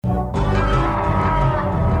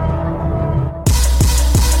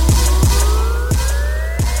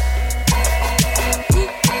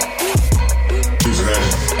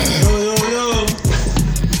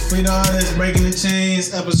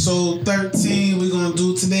It's episode 13. We're gonna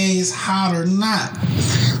do today's Hot or Not.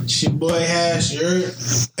 It's your boy Hash,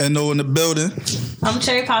 and no in the building. I'm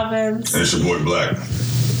Cherry Poppins. And it's your boy Black.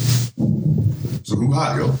 So who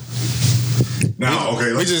hot, yo? Now,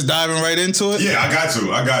 okay, we just diving right into it? Yeah, I got to,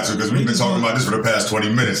 because we've been talking about this for the past 20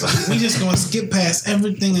 minutes. We just gonna skip past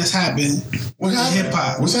everything that's happened with hip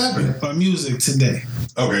hop. What's happened? Or music today.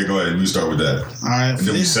 Okay, go ahead. We start with that. All right. And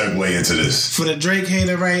then we segue into this. For the Drake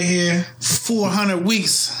hater right here, 400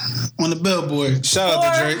 weeks on the Billboard. Shout out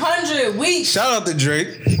to Drake. 400 weeks. Shout out to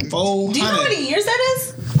Drake. 400. Do you know how many years that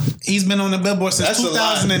is? He's been on the Billboard since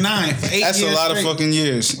 2009. For 8 That's years a lot straight. of fucking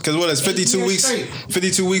years. Because what is 52 weeks? Straight.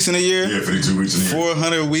 52 weeks in a year? Yeah, 52 weeks in a year.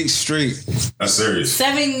 400 weeks straight. That's serious.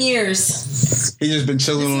 7 years. He just been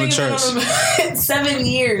chilling on the charts. 7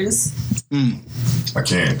 years. I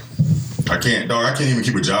can't, dog. I can't even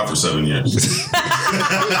keep a job for 7 years. Like,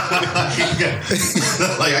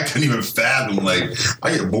 I couldn't even fathom. Like,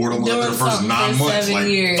 I get bored almost after the first 9 months. 7 Like,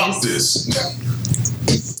 years. fuck this.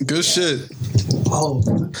 Good shit. Oh,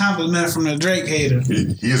 compliment from the Drake hater.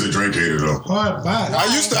 He is a Drake hater, though. Hard body. I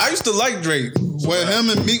used to like Drake. When him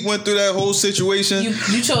and Meek went through that whole situation.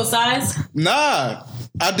 You chose sides? Nah.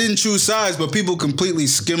 I didn't choose sides, but people completely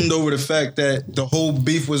skimmed over the fact that the whole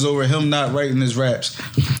beef was over him not writing his raps.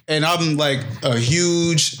 And I'm like a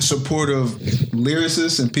huge supporter of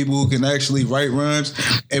lyricists and people who can actually write rhymes.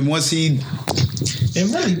 And once it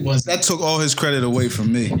really wasn't. that took all his credit away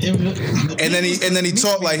from me. And then he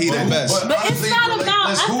talked like he the best. But it's not about.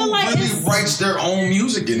 I feel like who really it's writes their own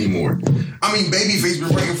music anymore? I mean, Babyface been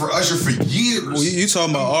writing for Usher for years. Well, you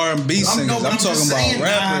talking about R&B singers? I'm talking about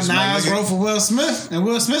rappers. Nas wrote for Will Smith, and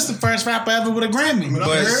Will Smith's the first rapper ever with a Grammy.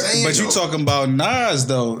 But you talking about Nas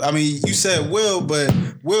though? I mean, you said Will, but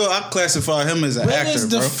Will, I classify him as an Will actor, is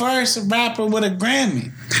the bro. first rapper with a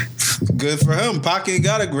Grammy. Good for him. Pac ain't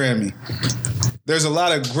got a Grammy. There's a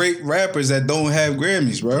lot of great rappers that don't have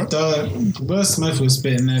Grammys, bro. Will Smith was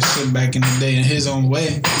spitting that shit back in the day in his own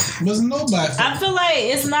way. Wasn't nobody. I feel like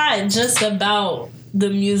it's not just about the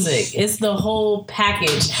music. It's the whole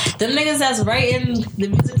package. Them niggas that's writing the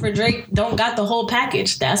music for Drake don't got the whole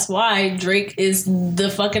package. That's why Drake is the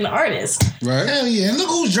fucking artist. Right? Hell yeah. And look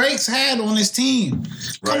who Drake's had on his team.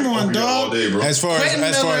 Come on, dog. All day, bro. As far as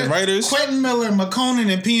writers, Quentin Miller,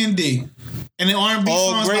 McConan, and P&D. And the R&B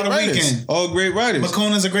all songs great by the writers. weekend. All great writers.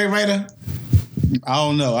 McConan's a great writer. I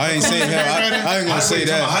don't know. I ain't saying that. I ain't gonna say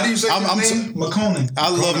that. How do you say his name? McConan. I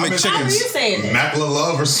love How do you McChickens. say it? Mackler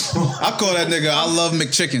Love or something. I call that nigga I love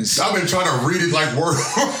McChickens. I've been trying to read it like word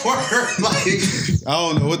for word. Like, I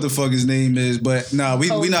don't know what the fuck his name is, but nah, we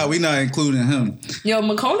not including him. Yo,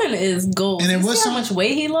 McConan is gold. And it You was see how much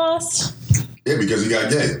weight he lost? yeah, because he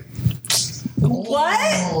got gay. What?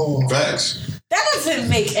 Oh. Facts. That doesn't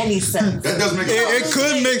make any sense. That does make It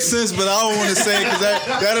could make sense, but I don't want to say it because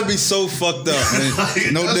that'll be so fucked up,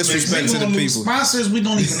 man. No disrespect to the people. Sponsors we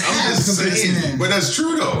don't even I'm ask just them saying, listening. but that's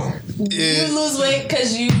true though. Yeah. You lose weight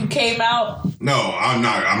because you came out. No, I'm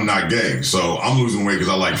not gay, so I'm losing weight because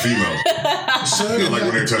I like females. I like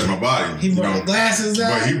when they touch my body. He brought the glasses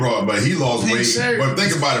out. But he lost Pink weight. shirt. But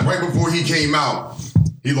think about it. Right before he came out,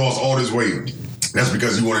 he lost all his weight. That's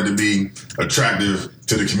because he wanted to be attractive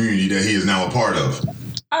to the community that he is now a part of.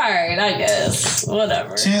 All right, I guess.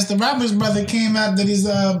 Whatever. Chance the Rapper's brother came out that he's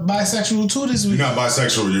bisexual too this week. You're not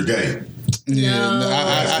bisexual. You're gay. Yeah,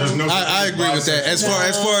 No. I agree with that. As far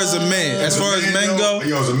as a man, as far as men go,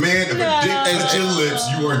 as a man, if a dick touches your lips,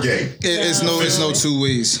 you are gay. it's no two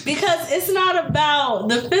ways. Because it's not about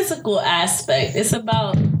the physical aspect. It's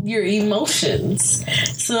about your emotions.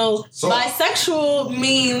 So bisexual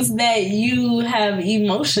means that you have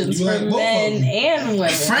emotions You for like both men of them. and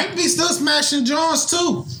women. Frank be still smashing Jones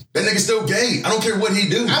too. That nigga's still gay. I don't care what he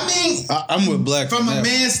do. I mean, I'm with Black from a that.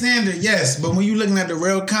 man's standard, yes, but when you looking at the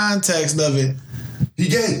real context of it, He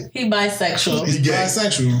gay. He bisexual. He gay.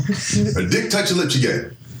 bisexual. A dick touch your lips, you gay.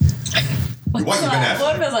 You're white, you've been at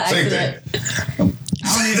What if it's an Same accident? thing.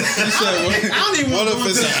 I don't even What want if to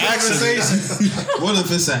it's an accident? What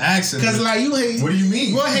if it's an accident? Because like you hate. What do you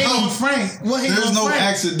mean? What hate on Frank? What hate There's on no Frank?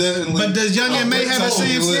 accidentally. But does Young and May have the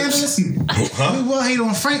same standards? We will hate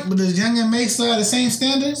on Frank, but does Young and May still have the same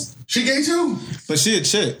standards? She gay too. But she a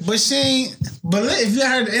chick. But she ain't. But if you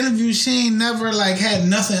heard the interview, she ain't never like had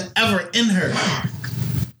nothing ever in her.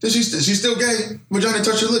 She's still gay. Vagina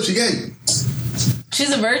touch your lips, she gay.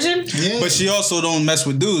 She's a virgin? Yeah. But she also don't mess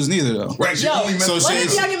with dudes neither though. Right, she Yo, only so messes What with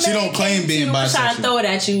if she- Young and she May don't claim came being to you and trying to bisexual. throw it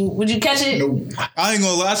at you? Would you catch it? I ain't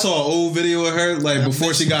gonna lie, I saw an old video of her like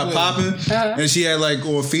before she got popping, and she had like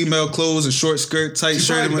on female clothes, a short skirt, tight She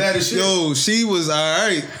shirt. probably bad as shit. Yo, she was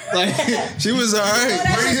alright. Like she was alright.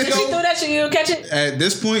 If she threw that shit, you would catch it? At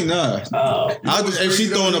this point, nah. Oh. If she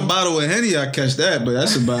throwing a bottle of Henny, I catch that, but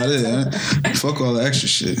that's about it. Huh? Fuck all the extra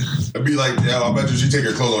shit. It'd be like, yeah, I bet you she take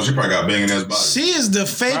her clothes off. She probably got banging ass body. She is the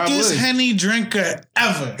fakest Probably. Henny drinker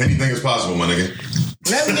ever. Anything is possible, my nigga.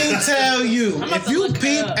 Let me tell you, about if to you look her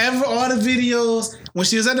peep up. ever all the videos, when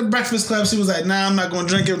she was at the Breakfast Club, she was like, nah, I'm not going to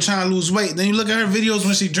drink it, I'm trying to lose weight. Then you look at her videos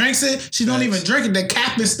when she drinks it, she don't even drink it. The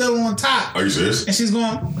cap is still on top. Are you serious? And she's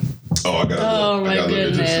going, Oh, I gotta Oh look. I my gotta look at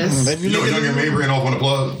goodness. this. if you You know, look Young and May ran off on the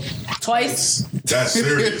plug. Twice? That's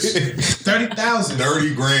serious. 30,000.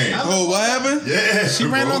 30 grand. Oh, what happened? Yeah, She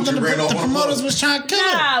ran off the promoters was trying to kill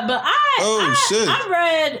her. Nah, but shit. I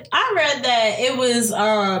read that it was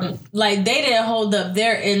like they didn't hold up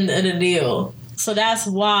their end of the deal. So that's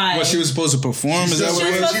why What she was supposed to perform? Is that she what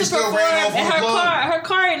was it was? supposed She to still perform, ran off and on the plug. her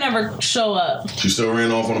car ain't never show up. She still ran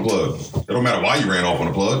off on the plug. It don't matter why you ran off on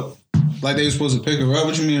the plug. Like they were supposed to pick her up?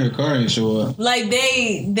 What you mean her car ain't show up? Like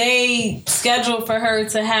they scheduled for her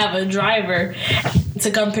to have a driver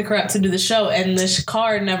to come pick her up to do the show, and the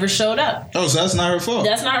car never showed up. Oh, so that's not her fault.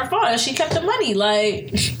 That's not her fault. And she kept the money.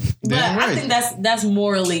 Like, but Damn I right. think that's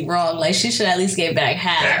morally wrong. Like, she should at least get back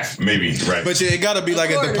half. Maybe, right. But yeah, it gotta be like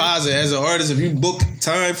a According. deposit. As an artist, if you book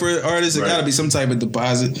time for an artist, it Right. gotta be some type of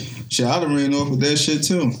deposit. Shit, I'd have ran off with that shit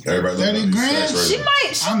too. Everybody 30 grand? She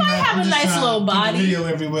might have a nice little body. Video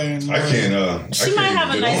everywhere. I can't. She might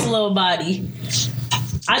have a nice little body.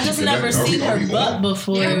 I just Are never we seen her on? butt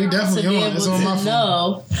before Yeah, we definitely to be on. able It's on my to phone.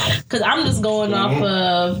 know. Because I'm just going off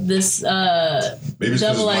of this Maybe it's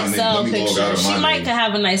 'cause double it's my name. XL Let me log picture. out of She my might name. could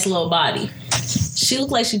have a nice little body. She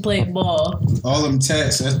looked like she played ball. All them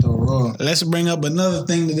tats, that's the raw. Let's bring up another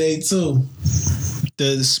thing today too.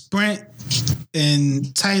 The Sprint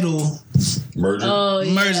and Tidal Merger. Oh,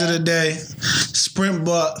 merger yeah. today. Sprint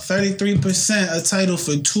bought 33% of Tidal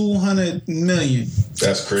for $200 million.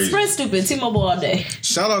 That's crazy. Sprint stupid. T-Mobile all day.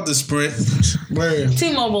 Shout out to Sprint. Word.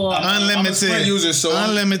 T-Mobile all day. I'm a Unlimited. Sprint user, so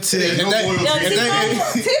Unlimited. If that- loyalty. Yo, if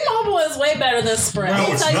that- T-Mobile is way better than Sprint. No,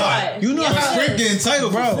 I'll it's tell you not. what. You know Yes, how- it Sprint is. getting title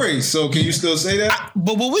Bro. for free. So can you still say that?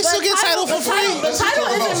 But we still get Tidal for free. The Let's just title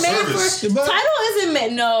talk about isn't made service. for. But- Title isn't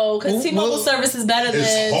meant. No, because Well, T-Mobile well, service is better It's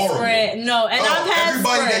than horrible. Sprint. No, and I've had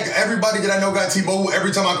Sprint. everybody that I know got T-Mobile.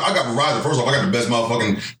 Every time I got Verizon. First off, I got the best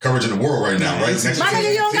motherfucking coverage in the world right now, right? Next My to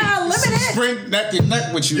nigga, you don't AT&T. got unlimited. Sprint neck and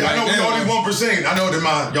neck with you Yeah, I right know we now. only 1%. I know that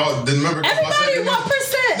y'all didn't remember. Everybody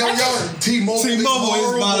 1%. No, y'all T-Mobile. T-Mobile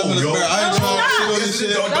is bottom of the yo. barrel. I ain't No, trying it's to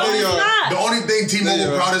shit on not. this shit. No, No, it's not. The only thing T-Mobile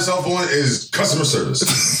Yeah. proud itself on is customer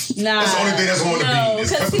service. Nah, That's the only thing that's on the no, beat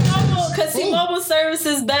is because T-Mobile service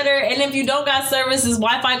is better, and if you don't got service, is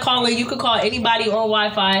Wi-Fi calling. You could call anybody on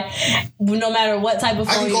Wi-Fi, no matter what type of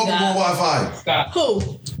I phone can you call people on got. Wi-Fi.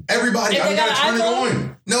 Who? Everybody, If I they just got gotta turn an it iPhone?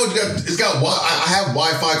 on. No, it's got. I have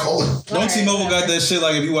Wi-Fi calling. Don't T-Mobile got that shit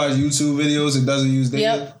like if you watch YouTube videos, it doesn't use data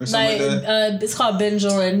Yep, or something like that? it's called binge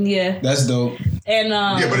on. Yeah, That's dope. and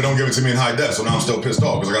Yeah, but it don't give it to me in high def, so now I'm still pissed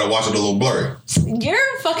off because I gotta watch it a little blurry. you're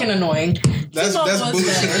fucking annoying. That's T-Mobile is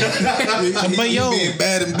bullshit. better. But yo, being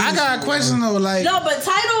bad and I got a question though. Like, No, but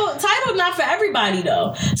title not for everybody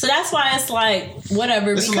though. So that's why it's like whatever.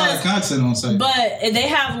 There's a lot of Because content on site. but they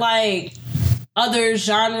have like other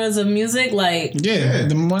genres of music, like yeah,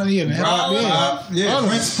 the money and Rob, yeah.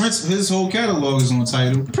 Prince, his whole catalog is on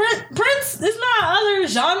title. Prince is not other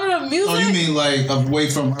genre of music. Oh, you mean like away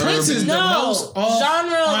from Prince urban? is the no most off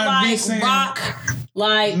genre R&B like singer. rock,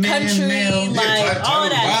 like Man, country, now. like Yeah, all Tidal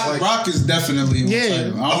that. Rock is definitely on Yeah.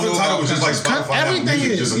 title. I thought Tidal was just like Spotify, Apple Everything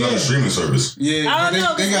Music, is, just another yeah. streaming service. Yeah, I don't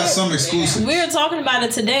know, they got 'cause some exclusive. We were talking about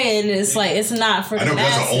it today, and it's like it's not for I the know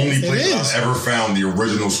that's the only masses. place It that is. I've ever found the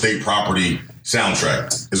original State Property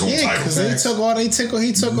soundtrack is on Yeah, Tidal. because he took all he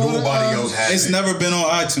took all Nobody the, else has It's it. never been on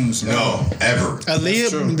iTunes. Man. No, ever. That's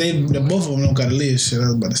true. Aaliyah, they both of them don't got Aaliyah shit. I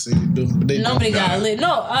was about to say they do, but they Nobody don't. got lit.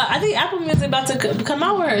 No, I think Apple Music about to come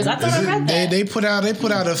out with hers. I thought Is I it? read that. They put out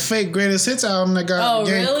a fake greatest hits album that got Oh,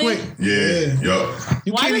 game really? quick. Yeah, yup.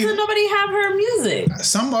 You Why can't doesn't even, nobody have her music?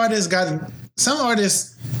 some artists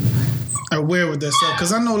are weird with their stuff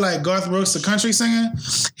because I know like Garth Brooks, the country singer,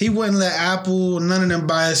 he wouldn't let Apple, none of them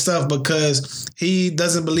buy his stuff because he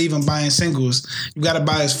doesn't believe in buying singles. You got to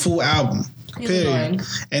buy his full album. He's Period. annoying.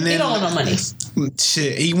 And He then don't want no money.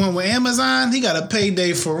 shit, he went with Amazon. He got a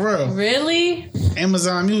payday for real. Really?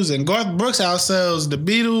 Amazon Music. Garth Brooks outsells the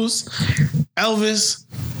Beatles, Elvis,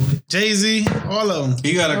 Jay-Z, all of them.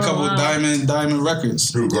 He got a couple wow. diamond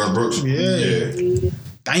records. Who, Garth Brooks? Yeah.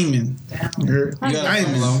 Diamond.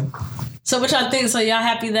 Diamond. So what y'all think? So y'all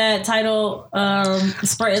happy that Tidal,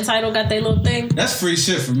 Sprint and Tidal got their little thing? That's free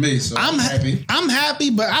shit for me. So I'm happy. I'm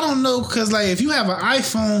happy, but I don't know because like if you have an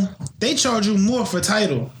iPhone, they charge you more for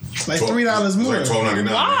Tidal, like $3 more. Like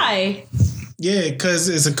 $12.99. Why? Yeah, because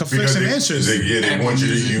it's a confliction of interest. They want you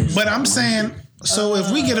to use. But I'm saying, so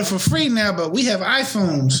if we get it for free now, but we have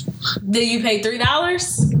iPhones, do you pay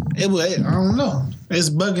 $3? it would. I don't know. It's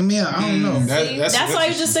bugging me out. I don't know. That's why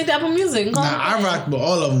you just stick to Apple Music. Nah, I rock with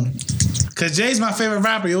all of them. Cause Jay's my favorite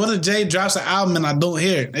rapper. What if Jay drops an album and I don't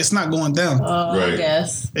hear it? It's not going down. Right. I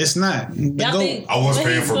guess. It's not. I was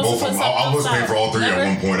paying for both of them. I was paying for all three at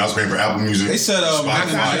one point. I was paying for Apple Music. They said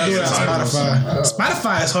Spotify.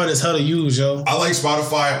 Spotify is hard as hell to use, yo. I like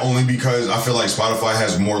Spotify only because I feel like Spotify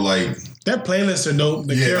has more like their playlists are dope.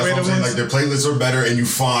 The that's what I'm curated saying. ones. Like their playlists are better, and you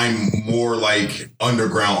find more like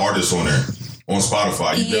underground artists on there. On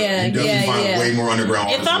Spotify, you definitely find way more underground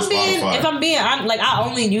artists on Spotify. If I'm being honest, I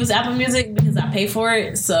only use Apple Music because I pay for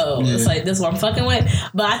it, so it's like this is what I'm fucking with.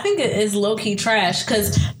 But I think it is low key trash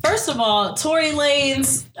because first of all, Tory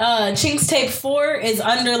Lanez Chinks Tape 4 is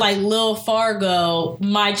under like Lil Fargo,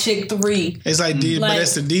 My Chick 3. It's like, but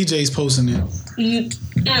it's the DJs posting it.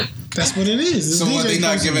 That's what it is. So what, they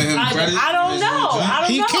not giving him credit? I don't know.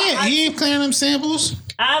 He can't. He ain't playing them samples.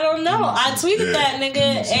 I don't know. I tweeted that nigga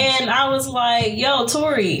and I was like, yo,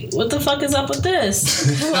 Tory, what the fuck is up with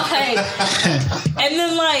this? Like, and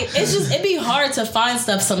then like, it'd be hard to find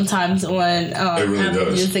stuff sometimes on Apple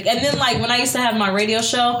Music. And then like, when I used to have my radio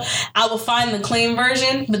show, I would find the clean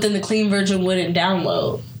version, but then the clean version wouldn't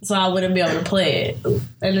download. So I wouldn't be able to play it.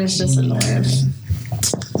 And it's just annoying.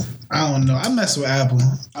 I don't know. I mess with Apple.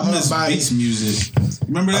 I miss Beats Music.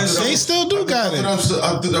 Remember that? They still do got it. I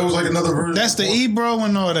thought that was like another version. That's the Ebro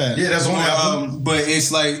and all that. Yeah, that's only Apple. But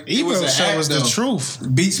it's like Ebro show was the truth.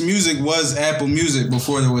 Beats Music was Apple Music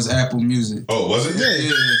before there was Apple Music. Oh, was it? Yeah.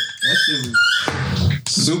 That shit was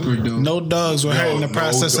super dope. No dogs were hurt in the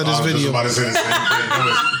process of this video. I was just about to say the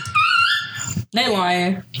same thing. They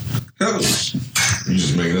lying. You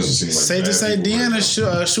just making us seem like Safe to say, Deanna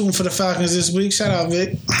shooting for the Falcons this week. Shout out,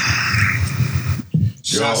 Vic.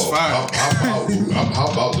 Shots fired. How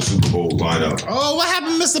about the Super Bowl lineup? Oh, what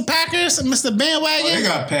happened, Mr. Packers? Mr. Bandwagon? They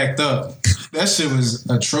got packed up. That shit was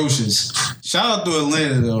atrocious. Shout out to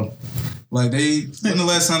Atlanta though. Like when the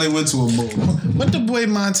last time they went to a bowl? What the boy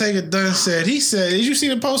Montega Dunn said? He said, did you see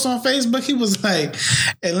the post on Facebook? He was like,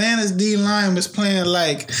 Atlanta's D-line was playing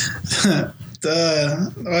like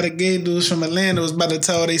all the gay dudes from Atlanta was about to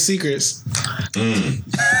tell their secrets.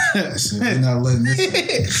 They're not letting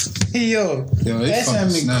this. Yo, that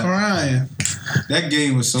had me crying. That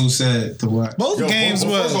game was so sad to watch. Both games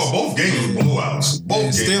was blowouts.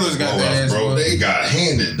 Both Steelers got that ass, bro. They got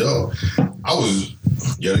handed though. I was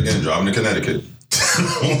yet again driving to Connecticut.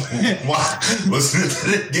 Listening to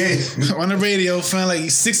the game on the radio, feeling like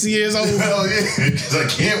he's 60 years old. Hell yeah, because I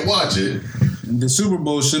can't watch it. The Super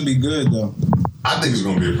Bowl should be good though. I think it's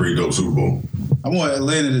gonna be a pretty dope Super Bowl. I want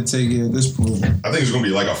Atlanta to take it at this point. I think it's gonna be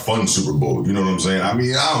like a fun Super Bowl. You know what I'm saying? I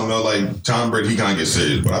mean, I don't know. Like Tom Brady, he kind of gets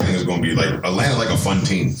serious, but I think it's gonna be like Atlanta, like a fun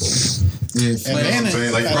team. Yeah, Atlanta, you know what I'm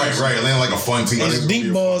saying? Like right. Atlanta, like a fun team. It's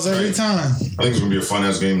deep balls every time. I think it's gonna be a fun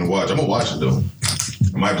ass game to watch. I'm gonna watch it though.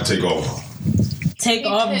 I might have to take off. Take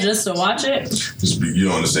off just to watch it? You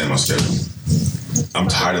don't understand my schedule. I'm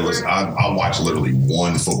tired of listening. I watch literally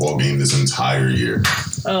one football game this entire year.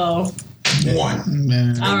 Oh. One.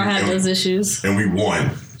 Man. I don't have those issues. And we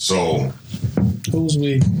won. So. Who's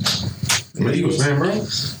we? The Eagles fan, bro.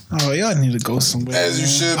 Oh, y'all need to go somewhere. As you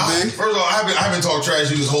should be. First of all, I haven't talked trash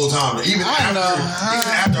to you this whole time. But even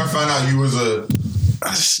after I found out you was a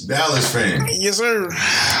Dallas fan. Yes, sir.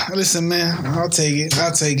 Listen, man, I'll take it. I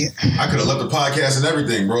could have left the podcast and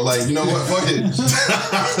everything, bro. Like, you know what? Fuck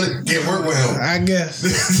it. Can't work with him. I guess.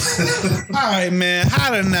 All right, man.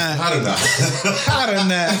 Hot or not?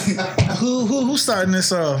 Who's starting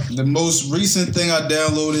this off? The most recent thing I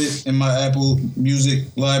downloaded in my Apple Music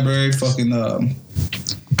library, fucking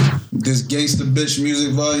this Gangsta Bitch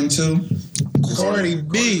Music Volume 2. Cardi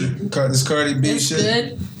B. This Cardi B it's shit.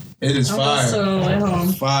 Good. It is fire.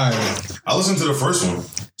 Fire. I listened to the first one.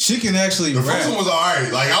 She can actually The rap. first one was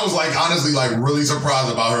alright. Like I was like honestly like really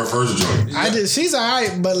surprised about her first joint. She's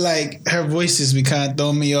alright, but like her voice just be kind of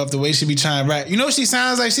throwing me off the way she be trying to rap. You know what she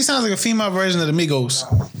sounds like? She sounds like a female version of the Migos.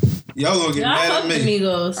 Y'all gonna get mad at me. I love the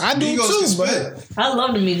Migos. I do too, but I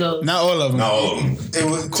love the Migos. Not all of them.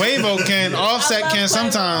 Quavo can, Offset can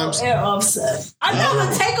sometimes. And Offset. I know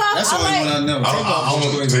the Takeoff. That's the only one I know. I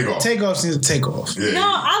want to Takeoff. Takeoff needs to take off. Yeah. No,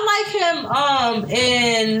 I like him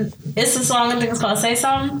in it's a song I think it's called Say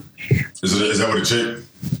Something. Is that what a chick?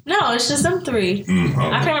 No, it's just them three. Okay.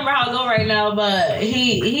 I can't remember how it go right now, but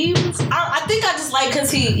he was. I think I just like because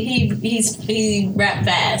he rap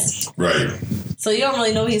fast, Right. so you don't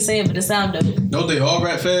really know what he's saying, but it sound dope. Don't they all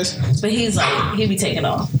rap fast? But he's like he be taking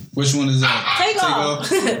off. Which one is that? Take off.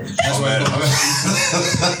 That's Oh, right.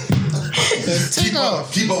 man.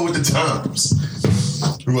 Keep up with the times.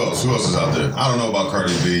 Who else is out there? I don't know about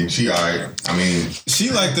Cardi B. She alright. I mean, She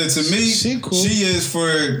like that to me. She cool. She is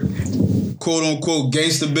for quote unquote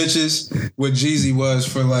gangster bitches what Jeezy was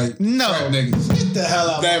for like No. trap niggas. Get the hell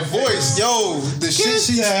out. That voice, yo, the shit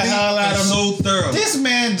she the hell out speaks is of so thorough. This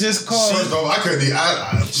man just called. first off, I couldn't.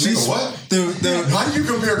 Nigga, what? How do you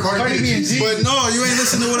compare Cardi B and Jeezy? But no, you ain't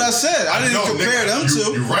listen to what I said. I didn't compare them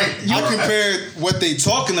two. You're right. I compared what they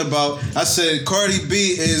talking about. I said Cardi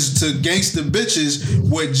B is to gangster bitches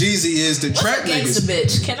what Jeezy is to What's trap a gangsta niggas.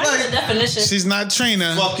 bitch? Can I get a definition? She's not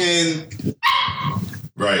Trina. Fucking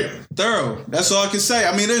Right. thorough. That's all I can say.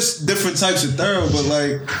 I mean, there's different types of thorough, but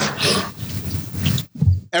like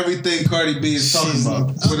everything Cardi B is talking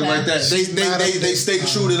about. Put it like that. They stay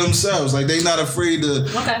true to themselves. Like they not afraid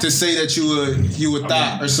to say that you a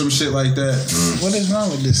thought or some shit like that. What is wrong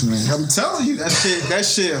with this man? I'm telling you, that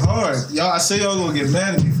shit hard. Y'all, I say y'all gonna get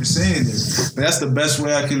mad at me for saying this, but that's the best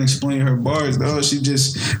way I can explain her bars, though.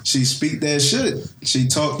 She speak that shit. She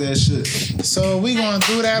talk that shit. So we gonna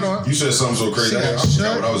do that on. You said something so crazy. I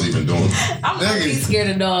forgot what I was even doing. I'm really scared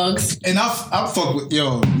of dogs. And I fuck with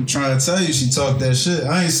I'm trying to tell you, she talk that shit.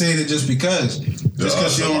 I ain't saying it just because. Just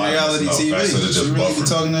because she on reality TV. She really be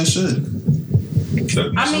talking that shit.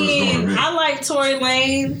 I mean, I like Tory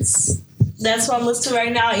Lanez. That's what I'm listening to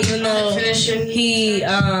right now, even though he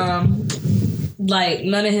like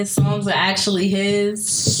none of his songs are actually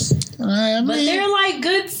his. I mean, But they're like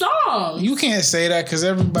good songs. you can't say that because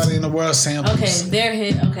everybody in the world samples. Okay, they're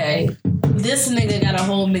hit. Okay, this nigga got a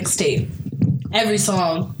whole mixtape. Every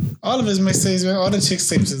song. All of his mixtapes, man, all the chicks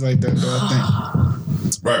tapes is like that, though, I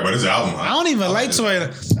think. Right, but his album. I don't even like Tory.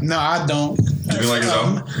 No, I don't. You didn't like his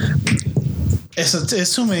album?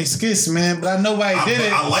 It's too many skits, man. But I know why he did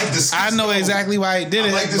it. I like the skits. I know exactly why he did it.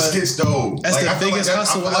 I like the but skits though. That's Like, the I feel biggest like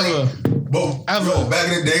hustle I feel ever. But Ever. yo, back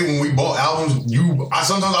in the day when we bought albums,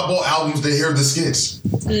 sometimes I bought albums to hear the skits.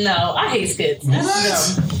 No, I hate skits. That's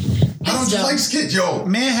What? dumb. How don't you dumb. like skits, yo?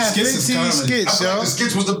 Man had Skits is 15 comedy. I skits, feel like yo. the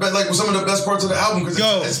skits was was some of the best parts of the album because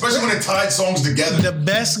Yo. especially when it tied songs together. The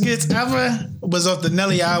best skits ever was off the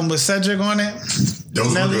Nelly album with Cedric on it.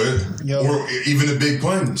 Those Nelly- were good. Yo. Or even the Big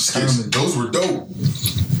Pun skits. Comedy. Those were dope.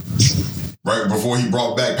 Right before he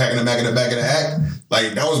brought back Packing the Back in the Back of the Act.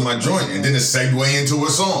 Like that was my joint. And then it segued into a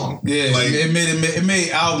song. Yeah, Like it made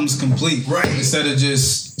albums complete, Right. Instead of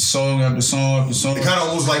just song after song after song. it kind of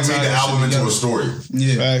almost like made the album into a story.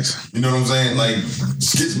 Yeah, Facts. You know what I'm saying? Like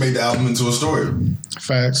skits made the album into a story.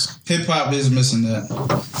 Facts. hip hop is missing that.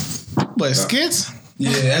 But skits?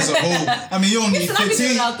 Yeah, as a whole. I mean, you don't need Listen, I be 15.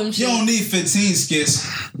 giving out them You shit. don't need 15 skits.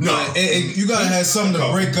 No. But you gotta have something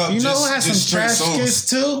to break up. You know just, who has just some trash straight songs. skits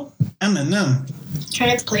too? Eminem.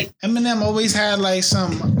 Translate. Eminem always had like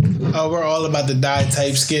some we're all about to die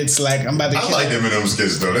type skits. Like I'm about to I kill like Eminem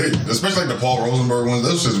skits though. They, especially like the Paul Rosenberg ones.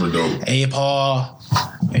 Those shits were dope. Hey Paul,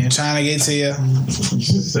 we're trying to get to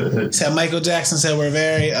you. Said Michael Jackson said we're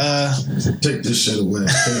very Take this shit away.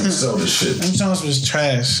 Sell this shit. them songs was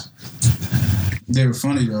trash. They were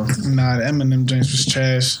funny though. Nah, the Eminem joints was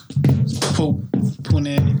trash. Poop,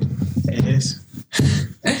 punani, ass,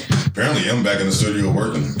 Apparently, I'm back in the studio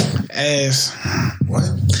working. ass. What?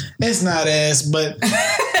 It's not ass, but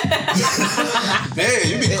Hey,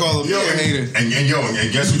 you be calling me a hater. And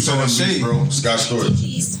guess who said that Shade. beat, bro? Scott Storch.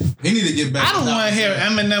 He need to get back. I don't want to hear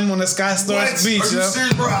Eminem on the Scott Storch beach, Are you yo.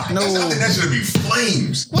 serious, bro? No. I think that should be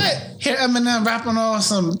flames. What? Hear Eminem rapping on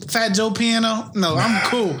some Fat Joe piano? No, I'm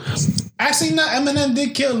cool. Actually, no, Eminem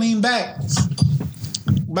did kill Lean Back.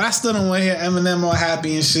 But I still don't want to hear Eminem all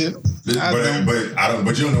happy and shit.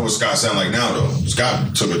 But you don't know what Scott sound like now though.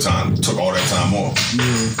 Scott took all that time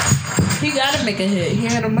off. He gotta make a hit. He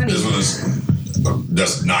had the money. This one is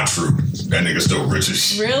that's not true. That nigga still rich as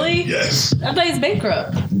shit. Really? Yes. I thought he's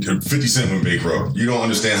bankrupt. 50 Cent went bankrupt. You don't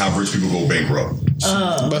understand how rich people go bankrupt.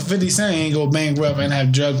 But 50 Cent ain't go bankrupt and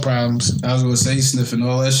have drug problems. I was gonna say he's sniffing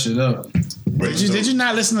all that shit up. Did you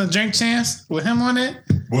not listen to Drink Chance with him on it?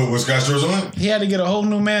 What was Scott Storch on it? He had to get a whole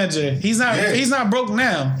new manager. He's not broke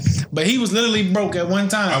now, but he was literally broke at one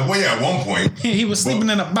time. Well, yeah, at one point. He was sleeping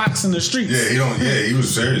in a box in the streets. Yeah, he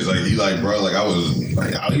was serious. Like he like, bro, like I was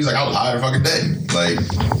high every fucking day. Like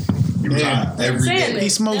he was high every day. He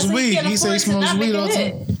smokes weed. He said he smokes weed all the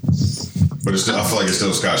time. But it's still, I feel like it's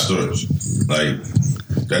still Scott Storch. Like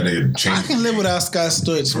That nigga I changed. can live without Scott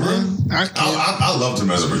Storch, man. I can. I loved him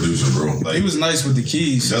as a producer, bro. Like He was nice with the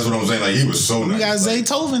keys. That's what I'm saying. Like he was so nice. We got Zay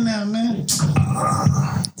Tovin now, man.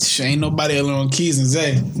 Ain't nobody other on keys than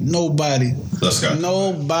Zay. Nobody. Let Scott.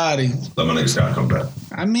 Nobody. Let my nigga Scott come back.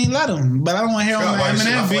 I mean, let him, but I don't want to hear Scott, on like, shit, I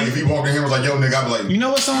Eminem feel like if beat. he walked in here and was like, "Yo, nigga," I'd be like, You know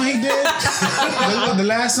what song he did? the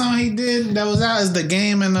last song he did that was out is The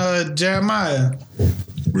Game and Jeremiah.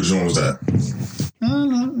 "Which one was that?"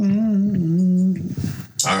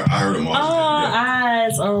 I heard him all.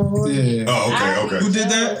 Eyes on. Yeah. Oh, okay. Who did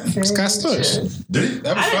that? Scott Storch. Did he?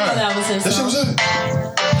 That was I didn't know fire. that was his That shit song. was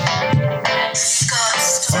it.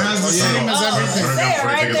 Sounds the same as everything. Turn it down Say it before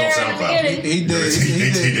they right take us there off at the SoundCloud. beginning.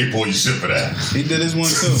 He did. They pull you shit for that. He did his one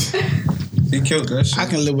too. He killed that shit. I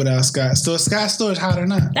can live without Scott. So Scott Storch hot or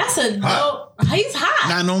not? That's a dope. He's hot.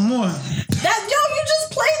 Not no more. You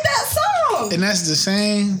just played that song. And that's the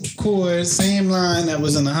same chord, same line that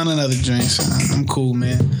was in 100 other joints. I'm cool,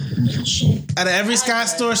 man. Out of every Scott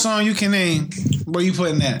Storch song you can name, where you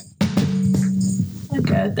putting that?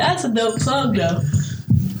 Okay, that's a dope song though.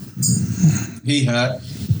 He hot.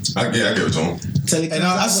 I give it to him. And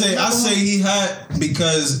I say he hot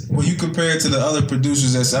because when you compare it to the other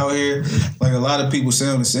producers that's out here, like a lot of people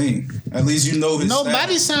sound the same. At least you know his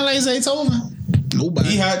Nobody sound like Zay Tovin. Nobody.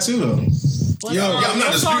 He hot too though. Yeah, I'm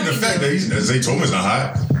not disputing the fact that Zay Tovin's not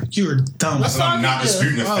hot. You're dumb. I said I'm not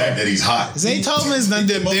disputing the fact that he's hot. Zay Tovin's done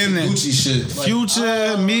did damn near Gucci shit. Like,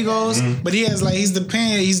 Future, Migos, but he has like he's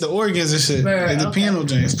the organs and shit, Right, like the okay. piano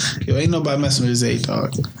joints. Yo, ain't nobody messing with Zay,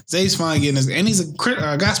 dog. Zay's fine getting his, and he's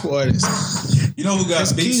a gospel artist. you know who got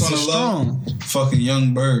His beats keys on the are low? strong. Fucking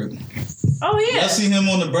Young Bird. Oh yeah. I see him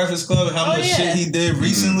on the Breakfast Club and how Oh, much yeah. shit he did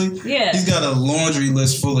recently. Yeah. He's got a laundry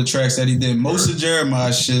list full of tracks that he did. Most of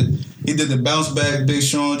Jeremiah's shit. He did the Bounce Back Big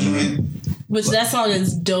Sean joint. Which that song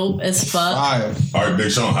is dope as fuck. Fire. All right,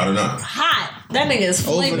 Big Sean, hot or not? Hot. That nigga is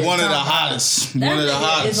flaming. One of the hottest. That One of the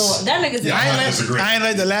nigga is hottest. on. That nigga's Yeah, I disagree. ain't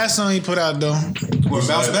like the last song he put out though. What,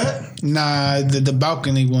 Bounce Back? Nah, the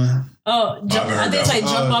balcony one. Oh, I think it's like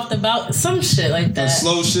jump off the balcony, some shit like The that.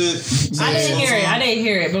 slow shit. I didn't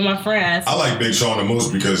hear it, but my friend asked. I like Big Sean the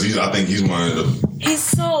most because I think he's one of the He's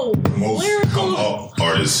so most come lyrical. up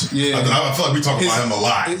artists. Yeah. I feel like we talk about him a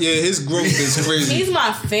lot. Yeah, his growth is crazy. He's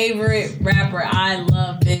my favorite rapper. I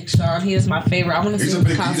love Big Sean. He is my favorite. I want to He's see a him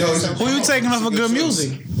big- in he's concert. a- Who you taking off of good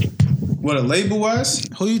music? What, a label wise?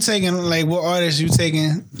 Who you taking? Like what artist you taking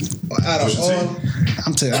out of Pusha all?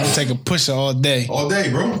 I'm taking Pusha all day, All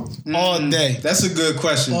day, bro. all day, That's a good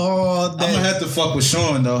question. all I'm day. gonna have to fuck with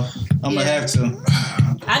Sean though. I'm gonna Yeah. have to. I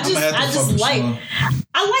I'ma have to fuck just with like Sean.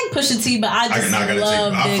 I like Pusha T, but I just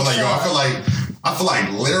love I Big feel like Sean. I feel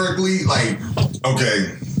like lyrically, like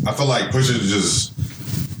okay, I feel like Pusha is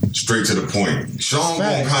just straight to the point. Sean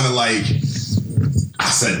gonna Facts. kind of like. I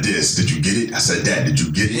said this. Did you get it? I said that. Did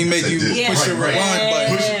you get it? He I make said you this. Yeah. push your Right, rewind Yeah.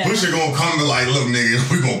 button. Pusha gonna come to like, look,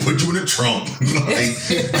 nigga, we gonna put you in the trunk. like,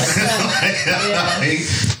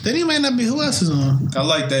 Then he might not be. Who else is on? I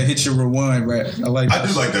like that hit your rewind rap. I like I that.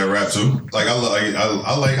 do like that rap too. Like I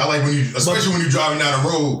like when you, especially when you driving down the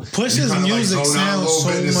road. Push's you kinda, music go down a sounds little so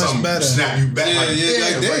bit and then much something better. Snap you back. Yeah, like, yeah,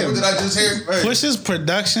 like, damn. what did I just hear? Right. Pusha's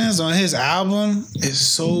productions on his album is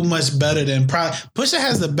so much better than probably. Pusha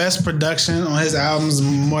has the best production on his albums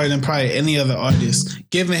more than probably any other artist.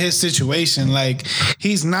 Given his situation, like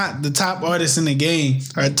he's not the top artist in the game,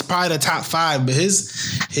 or probably the top 5, but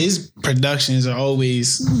his productions are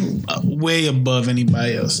always way above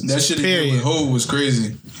anybody else. That shit he did period. with Ho was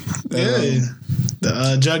crazy. Yeah.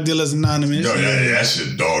 The Drug Dealers Anonymous. Yo, yeah, that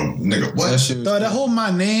shit, dog, nigga. What? That shit was Though the whole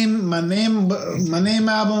my name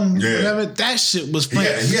album, Yeah. whatever, that shit was fun.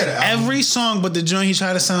 He had an album. Every song but the joint he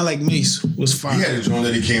tried to sound like Mace was fine. He had a joint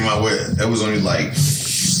that he came out with. It was only like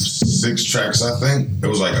 6 tracks, I think. It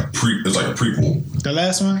was like a prequel. The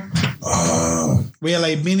last one, we had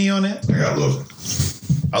like Beanie on it. I gotta look.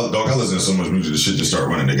 I listen to so much music, the shit just start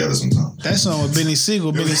running together sometimes. That song with Benny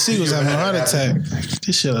Siegel. Benny Siegel's having a heart attack.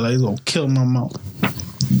 This shit like it's gonna kill my mouth.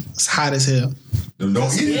 It's hot as hell. Don't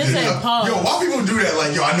eat it. It's a pause. Yo, why people do that?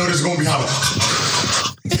 Like, yo, I know this is gonna be hot.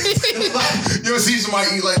 You ever see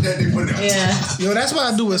somebody eat like that? They put it down. Yeah. Yo, that's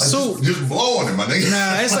what I do with soup. Just blow on it, my nigga.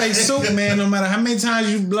 Nah, it's like soup, man. No matter how many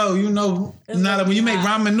times you blow, you know. Not when you make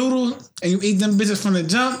ramen noodles and you eat them bitches from the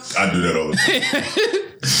jump. I do that all the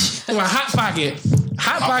time. Well, hot pocket.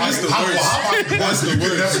 Hot pocket's the worst. That's the worst. You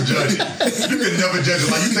can never judge it. You can never judge it.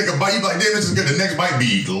 Like, you take a bite, you be like, damn, this is good. The next bite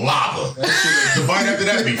be lava. The bite after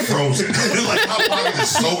that be frozen. Like, hot pocket is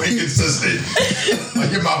so inconsistent.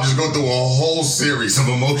 Like, your mouth just go through a whole series of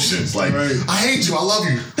emotions. Like, I hate you. I love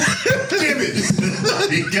you. Damn it.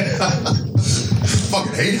 Like,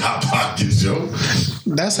 fucking hate hot pockets, yo.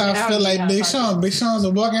 That's how I feel like Big Sean. Big Sean's a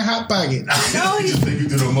walking hot pocket. No, You just think you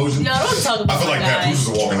through the emotion? Yo, don't talk about I feel like my Pat guy. Bruce is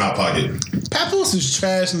a walking hot pocket. Papoose is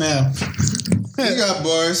trash now. He got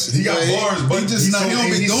bars. He got bars, but he just not. He don't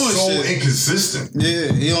be he's doing so shit. inconsistent.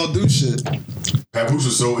 Yeah, he don't do shit. Papoose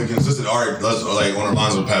is so inconsistent. All right, let's like on the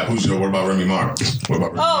lines of Papoose. What about Remy Ma? What about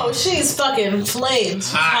Remy Ma? Oh, she's fucking flamed.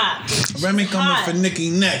 She's hot. Remy coming Hot. for Nicki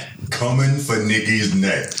neck. Coming for Nicki's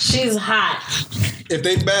neck. She's hot. If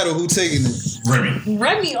they battle, who taking it? Remy.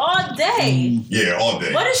 Remy all day. Yeah, all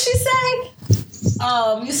day. What did she say?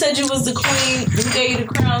 You said you was the queen who gave you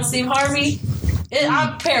the crown, Steve Harvey.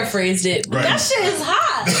 I paraphrased it. But Right. that shit is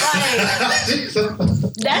hot.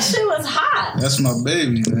 Like, that shit was hot. That's my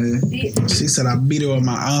baby, man. She said I beat her on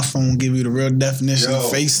my iPhone, give you the real definition of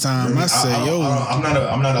FaceTime. I said, yo, I'm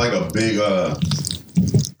not like a big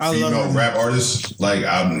I love female her. rap artist. I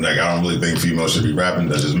don't really think females should be rapping.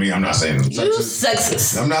 That's just me. I'm not saying I'm You sexist.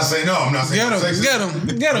 sexist. I'm not saying no. I'm not saying Get I'm him, sexist. get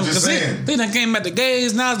him, get him. I'm just Because saying. he done came at the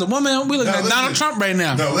gays. Now it's the woman. We looking No, at listen. Donald Trump right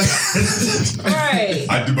now. No, Right.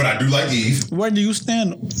 but I do like Eve. Where do you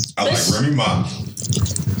stand? I like Remy Ma.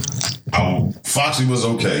 Foxy was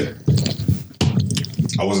okay.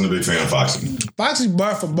 I wasn't a big fan of Foxy. Foxy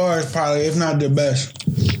bar for bar is probably, if not the best.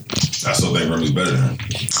 I still think Remy's better than him.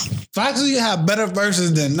 Foxy had better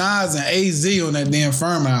verses than Nas and AZ on that damn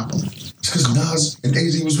Firm album. It's because Nas and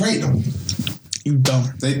AZ was rating him. You dumb.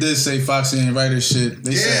 They did say Foxy ain't write his shit.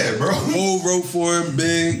 They said, bro. Mo wrote for him,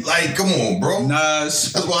 Big, Like, come on, bro.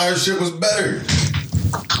 Nas. That's why her shit was better.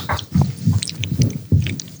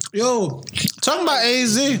 Yo, talking about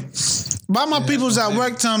AZ. Why my peoples at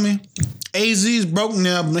work tell me AZ's broke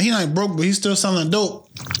now, but he not broke, but he's still selling dope.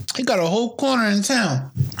 He got a whole corner in town.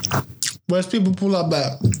 Where's people pull up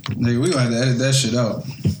at? Nigga, we gonna have to edit that shit out.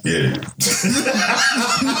 Yeah.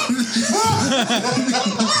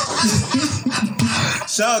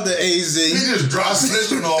 Shout out to AZ. He just dropped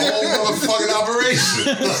snitch on the whole motherfucking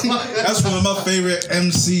operation. That's one of my favorite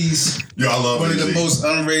MCs. Yo, I love One of the AZ. most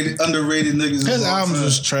underrated niggas. His of all albums time.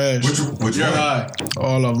 was trash. Which You're one? high.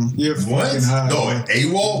 All of them. You're What? fucking high. No, bro.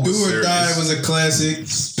 AWOL was Do or serious. Die was a classic.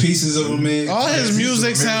 Pieces of a Man. All his he's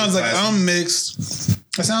music a sounds like classic. unmixed.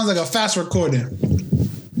 It sounds like a fast recording.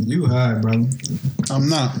 You high, bro. I'm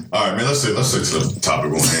not. All right, man. Let's stick to the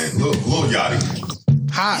topic on hand. Lil Yachty.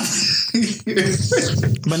 Hot.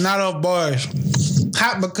 But not off bars.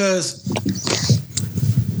 Hot because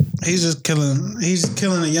he's just killing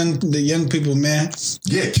the young people, man.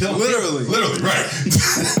 Yeah, kill Literally. right.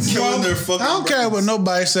 Killing their fucking. I don't care what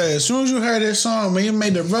nobody says. As soon as you heard this song, when he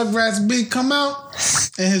made the Rugrats beat come out,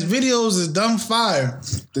 and his videos is dumb fire.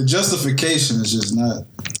 The justification is just not.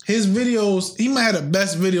 His videos, he might have the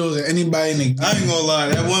best videos of anybody in the I ain't gonna lie.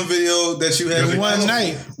 That one video that you had one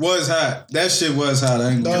night. was hot. That shit was hot. I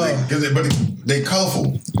ain't gonna lie. But they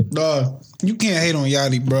colorful. Dog, you can't hate on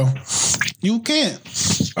Yachty, bro. You can't.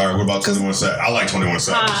 All right, what about 21 Savage? I like 21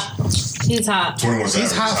 Savage. Hot. He's hot. 21 Savage.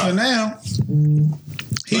 He's hot for now.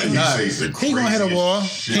 Like, not. He He gonna hit a wall.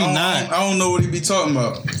 Shit. He I not. don't know what he be talking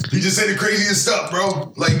about. He just said the craziest stuff,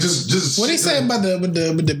 bro. Like just. What he shit say that- about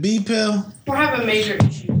the B pill? We're having major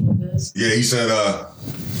issues with this. Yeah, he said.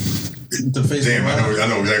 The Facebook. Damn, I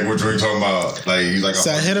know exactly what you're talking about. Like he's like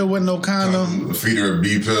So I hit her with no condom. feed her a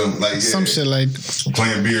B pill, like yeah, Some shit like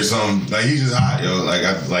Plan B or something. Like he's just hot, yo.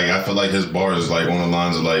 I feel like his bar is like on the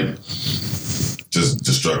lines of like just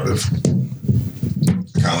destructive.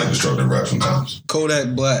 Kind of like destructive rap sometimes.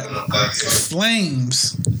 Kodak Black.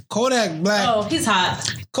 Flames. Kodak Black. Oh, he's hot.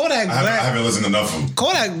 Kodak I Black. haven't listened to enough of him.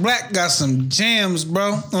 Kodak Black got some jams,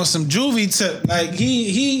 bro. On some juvie tip. Like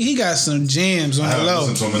he got some jams on I the haven't low.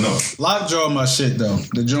 listened to him enough. Lockjaw my shit though.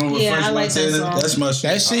 The joint with Yeah, French I like that Montana. song. That's my shit.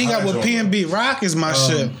 That shit he got with PNB Rock is my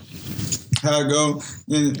shit. How I go,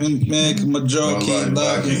 and man, 'cause my jaw keep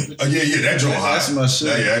locking. Oh yeah, that joint hot. That's my shit.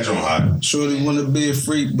 That joint hot. Shorty wanna be a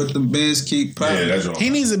freak, but the bands keep popping. Yeah, that joint. He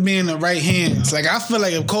needs to be in the right hands. Like I feel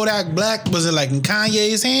like if Kodak Black was in like in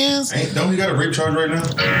Kanye's hands, Don't he got a rape charge right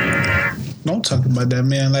now? don't talk about that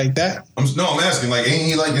man like that. I'm asking. Like, ain't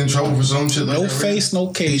he like in trouble for some shit? Like No that, face, no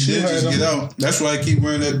He case. You did heard just him. get out. That's why I keep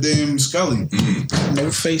wearing that damn Scully. No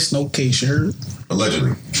face, no case. You heard?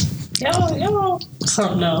 Allegedly. Yo,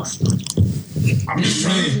 something else. I'm just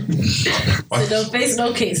trying. No face,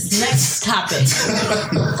 no case. Next topic.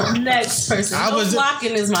 Next person. I No was-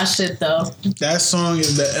 flocking is my shit though. That song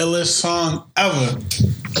is the illest song ever.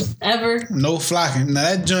 Ever. No flocking. Now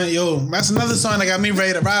that joint, yo, that's another song that got me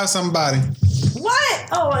ready to rob somebody. What?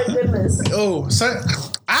 Oh my goodness. Oh, sir,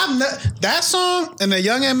 that song and the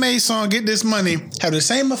Young M.A. song "Get This Money" have the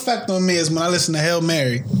same effect on me as when I listen to Hail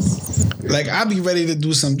Mary. Like I be ready to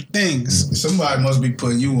do some things. Somebody must be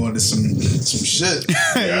putting you on to some shit.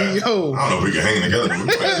 Yeah. Yo, I don't know if we can hang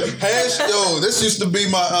together. This used to be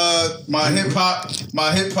my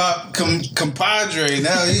hip hop compadre.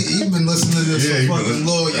 Now he been listening to Yeah, he some been fucking listening.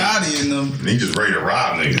 Lil Yachty and them. And he just ready to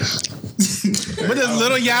rob niggas. what is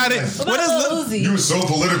Little Yachty? What What about is Lil Lil? Uzi? You was so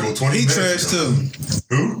political 20 He minutes trash ago.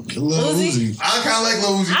 too. Who? Lil Uzi? Uzi. I kind of like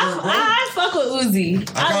Lil Uzi Vert, bro. I fuck with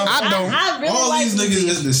Uzi. I don't. I really All like these niggas Uzi.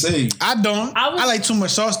 is the same. I don't. I like Too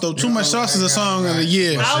Much Sauce though. Too Much Sauce is a song of the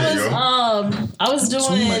year. I was Too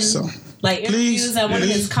doing much so. like interviews Please, at one of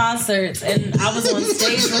please. his concerts, and I was on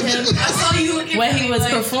stage with him I saw you looking when at he me was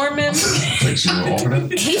like, performing. Like, you were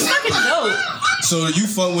offering it? He's fucking dope. So you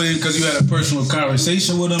fuck with him because you had a personal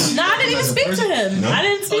conversation with him? No, I didn't even speak to him. No? I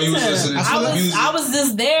didn't speak Oh, you to was listening him. to the music? I was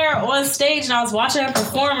just there on stage and I was watching him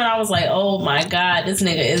perform and I was like, oh my god, this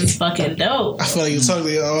nigga is fucking dope. I feel like you talk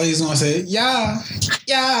to all he's gonna say, yeah.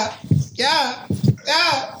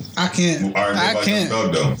 I can't. All right, I can't.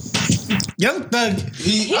 Thug, though. Young Thug.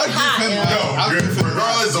 He hot, Yo, good,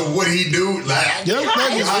 regardless of what he do, like Young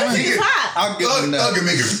Thug His is voice funny. is hot. I'll give him Thug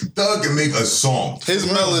that. can make a song. His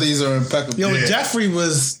melodies are impeccable. Yo, Yeah. Jeffrey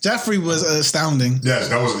was astounding. Yes,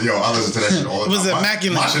 that was I listen to that shit all the It was time.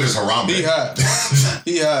 immaculate. My shit is Harambe. He hot.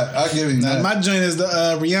 He hot. I'll give him that. My joint is the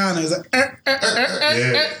Rihanna. Is like,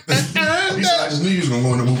 Yeah. He said, I just knew you was gonna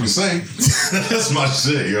go in the movie and sing. That's my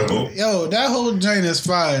shit, yo. yo, that whole joint is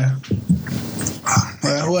fire.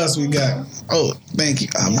 Who else we got? Oh, thank you.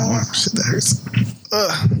 Oh, my arm. Shit, that hurts.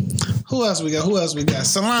 Who else we got?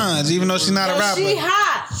 Solange, even though she's not a Yo, rapper. she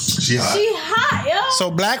hot. She hot. She hot, yo.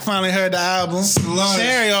 So Black finally heard the album. Solange.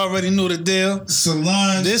 Sherry already knew the deal.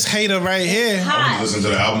 Solange. This hater right here. I Hot. listen to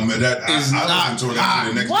the album. I listened to it after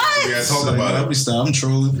the next What? day. I talked about Let it. me stop. I'm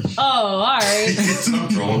trolling. Oh, all right. I'm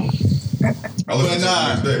trolling. I listened to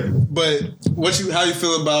it the next day. But how you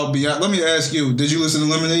feel about Beyonce? Let me ask you. Did you listen to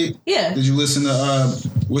Lemonade? Yeah. Did you listen to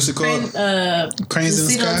what's it called? Cranes in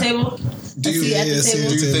the seat on the Sky. table. Do you, seat at the table.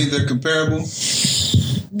 do you think they're comparable?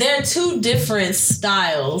 They're two different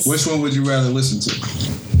styles. Which one would you rather listen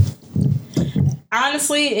to?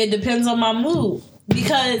 Honestly, it depends on my mood.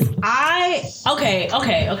 Because okay.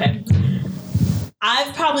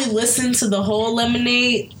 I've probably listened to the whole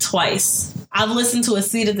Lemonade twice. I've listened to A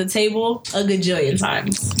Seat at the Table a gajillion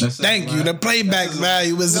times. Thank you. The playback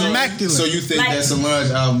value was immaculate. So you think Like- that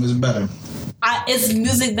Solange album is better? It's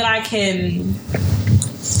music that I can.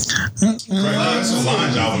 Right,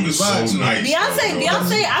 Solange album is so nice.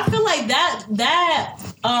 Beyonce, I feel like that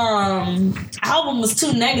album was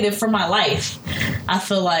too negative for my life. I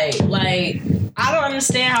feel like I don't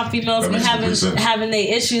understand how females That be makes complete sense. having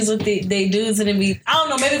their issues with they dudes and it be, I don't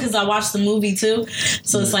know, maybe because I watched the movie too,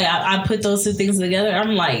 so it's like I put those two things together.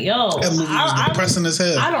 I'm like, yo, that movie was depressing as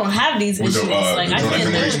hell. I don't have these With issues. the Like I joint can't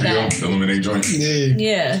from deal with HBO, that. the Lemonade joint. Yeah.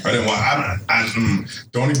 Yeah. I didn't want.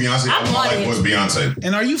 The only Beyonce album I like was Beyonce.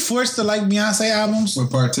 And are you forced to like Beyonce albums?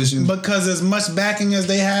 With Partition? Because as much backing as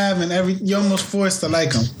they have and you're almost forced to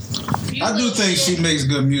like them. I do think she makes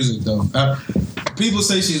good music though. People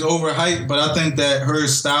say she's overhyped, but I think that her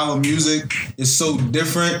style of music is so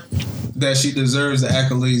different that she deserves the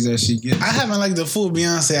accolades that she gets. I haven't liked the full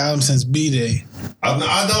Beyonce album since B-Day. I like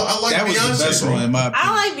That was Beyonce, the best bro. one in my opinion.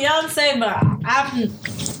 I like Beyonce, but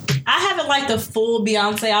I haven't liked the full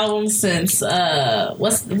Beyonce album since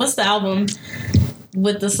what's the album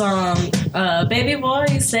with the song "Baby Boy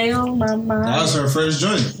You Stay on My Mind." That was her first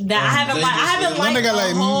joint. That I haven't Don't liked. they got the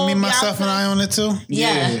like whole Me, Myself, Beyonce. and I on it too?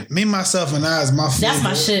 Yeah. Me, Myself, and I is my favorite. That's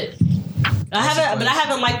my shit. I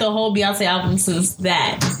haven't liked the whole Beyonce album since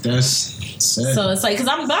that. That's sad. So it's like, cause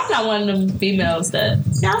I'm not one of them females that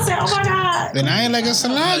Beyonce. Oh my god. Then I ain't like a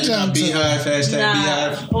Solange album. Beehive, hashtag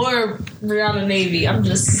Beehive. Or Rihanna Navy. I'm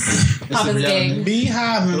just Poppins Rihanna. gang.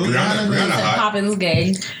 Beehive and Rihanna Rihanna. hot. Poppins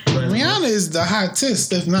gang. Rihanna is the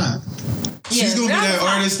hottest, if not. She's gonna be that Rihanna's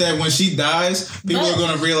hot. artist that when she dies, people are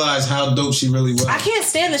gonna realize how dope she really was. I can't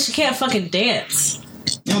stand that she can't fucking dance.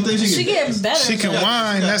 You don't think She getting better. She can got-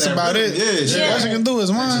 whine. she got That's that about rhythm. it. Yeah, she All got- she can do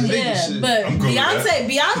is whine. Big Yeah, shit. but I'm cool with that.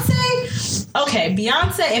 Beyonce.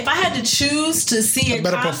 Beyonce. If I had to choose to see a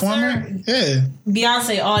Better concert, performer? Yeah.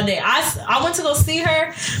 Beyonce all day. I went to go see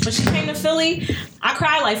her when she came to Philly. I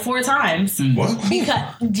cried like 4 times What? because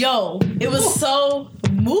it was so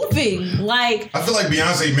moving. Like I feel like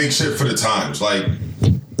Beyonce makes shit for the times, like,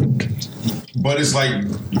 but it's like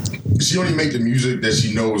she only make the music that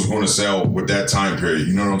she knows is going to sell with that time period.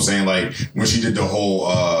 You know what I'm saying? Like when she did the whole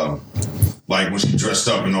Like when she dressed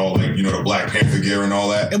up in all like, you know, the Black Panther gear and all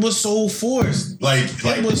that. It was so forced. Like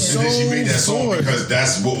It was and then she so made that song forced. because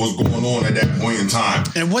that's what was going on at that point in time.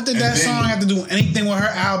 And what did that then- song have to do anything with her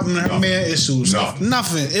album and her man issues?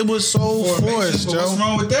 Nothing. It was so forced, But what's Joe.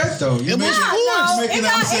 wrong with that though? You It was making- forced. No, making-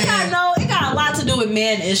 I'm saying- it got a lot to do with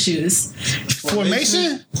man issues.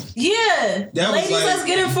 Formation? Yeah, That was ladies, like- let's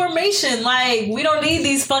get in formation. Like, we don't need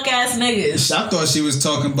these fuck ass niggas. I thought she was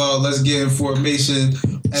talking about let's get in formation.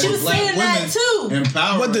 She was saying that too.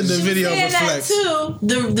 Empower. What did the She was video saying reflects? that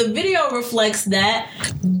too. The video reflects that,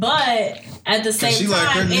 but at the same she like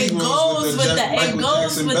her time, it Negroes goes with with the the Michael it goes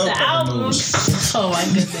Jackson with belt the on the album. nose. Oh my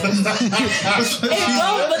goodness!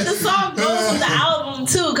 But the song goes with the album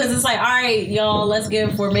too, because it's like, all right, y'all, let's get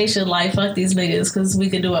in formation. Like, fuck these niggas, because we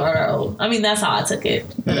can do it on our own. I mean, that's how I took it.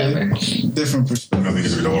 Whatever. Different perspective. I think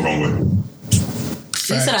it's the wrong way.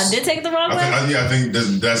 You said I did take it the wrong way. I think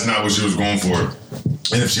that's not what she was going for.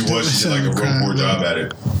 And if she was, she did like a real poor job at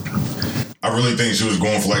it. I really think she was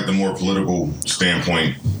going for like the more political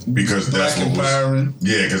standpoint because that's Black what was, empowering.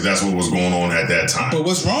 yeah, because that's what was going on at that time. But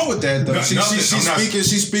what's wrong with that though? No, nothing.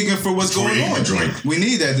 She's speaking for what's going Tweeting on. the joint. We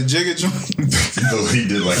need that, the jigger joint. He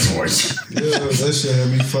did like twice. Yeah, that shit had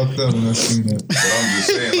me fucked up when I seen that. But I'm just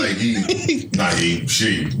saying, like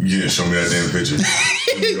she, you didn't show me that damn picture.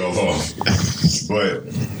 But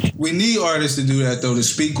We need artists to do that though, to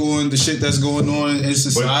speak on the shit that's going on in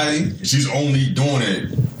society. but she's only doing it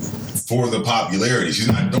for the popularity. She's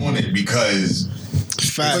not doing it because.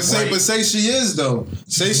 But say she is though.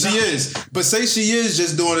 Say she is. But say she is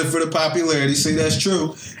just doing it for the popularity. Say that's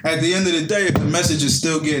true. At the end of the day, if the message is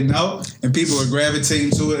still getting out and people are gravitating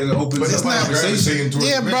to it and opens But up it's not conversation. gravitating towards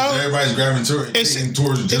Yeah, the bro. message. Everybody's gravitating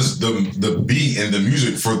towards just the beat and the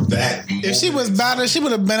music for that. If she was better, she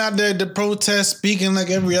would have been out there to protest, speaking like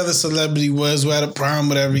every other celebrity was, who had a problem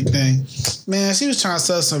with everything. Man, she was trying to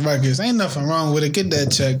sell some records. Ain't nothing wrong with it. Get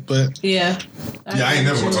that check, but Yeah. I ain't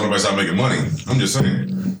never gonna tell nobody stop making money. I'm just saying.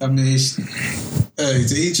 I mean, hey,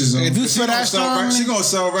 to each his own. If you She feel gonna that sell strongly- records. She gonna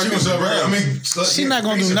sell She records. was I mean, She not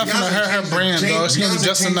gonna do nothing to hurt her brand, dog. She gonna do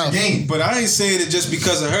just enough. But I ain't saying it just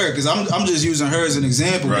because of her, because I'm just using her as an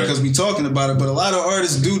example Right. because we talking about it. But a lot of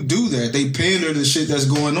artists do that. They pander the shit that's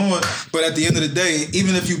going on. But at the end of the day,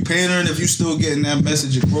 even if you pandering, if you still getting that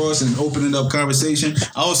message across and opening up conversation,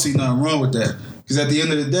 I don't see nothing wrong with that. Because at the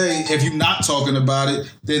end of the day, if you're not talking about it,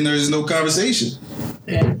 then there's no conversation.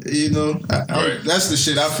 Yeah. You know, Right. that's the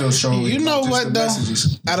shit I feel strongly. you know about, just what the though?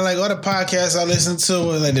 messages. Out of like all the podcasts I listen to,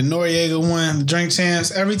 like the Noriega one, the Drink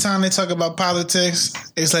Champs, every time they talk about politics,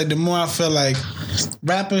 it's like the more I feel like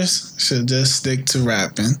rappers should just stick to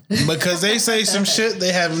rapping because they say some shit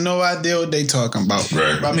they have no idea what they talking about.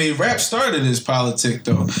 Right. I mean, rap started as politic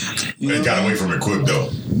though. You They know? got away from it quick though.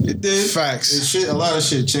 It did. Facts. It shit, a lot of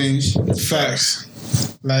shit changed. Facts.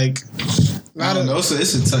 Like, I don't know. It's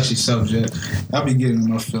a touchy subject. I be getting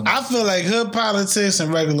my feelings. I feel like hood politics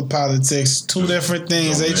and regular politics, two different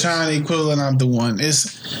things. They trying to equivalent out to one.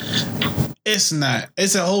 It's not.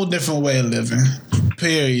 It's a whole different way of living.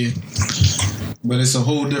 Period. But it's a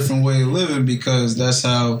whole different way of living because that's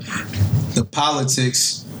how the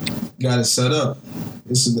politics got it set up.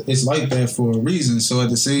 It's like that for a reason. So at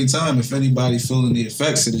the same time, if anybody feeling the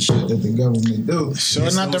effects of the shit that the government do, Sure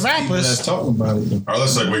it's not the those people rappers. that's talking about it. All right,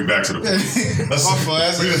 let's segue back to the point. Let's My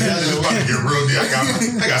fault. we just about to get real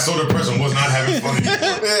deep. I got so depressed and was not having fun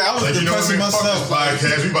anymore. Yeah, I was Like, you know what I depressing mean? Fuck myself.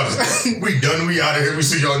 this podcast. We done. We out of here. We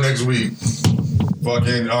see y'all next week.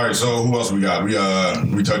 Fucking all right. So who else we got? We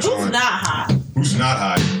touched Who's on not hot? who's not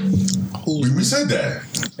hot. We said that.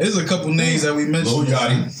 There's a couple names that we mentioned. Lil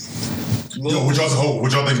Yachty. Yo, what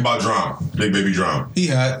y'all think about Drum? Big Baby Drum. He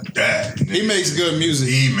hot. That He makes good music.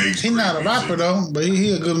 He makes. He not a great music. rapper though, but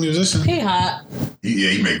he a good musician. He hot,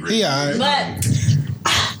 He make great. He alright. but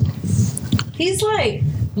he's like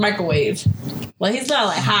microwave. Well, he's not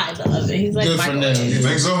like hot in the oven. He's like Good for microwave. now, You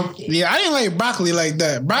think so? Yeah, I didn't like Broccoli like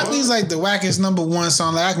that. Broccoli's like the wackest number one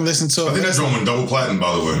song that I can listen to. I think that's drum with double platinum,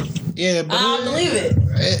 by the way. Yeah, but I believe it.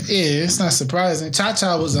 yeah, it's not surprising. Cha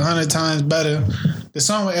Cha was 100 times better. The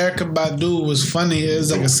song with Erykah Badu was funny. It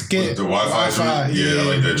was like a skit. The Wi-Fi joint? Yeah,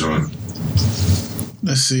 I like that joint.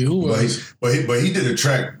 Let's see who was. But he did a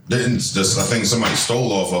track. Didn't just I think somebody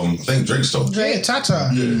stole off of him. I think Drake stole. Yeah, Cha Cha.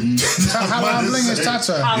 How I'm Bling is Cha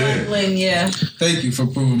Cha. Holland Bling, yeah. Thank you for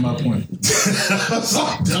proving my point.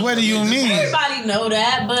 What do you mean? Everybody know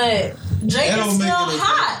that, but Drake That is don't make still it okay.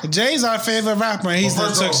 hot. Jay's our favorite rapper, and he's Well,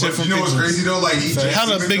 done first took off, shit from you know what's people. crazy though? Like he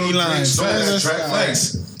Hella even Biggie though Drake lines. stole that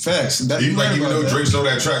Facts. track, Facts. That, Even right though about Drake that. stole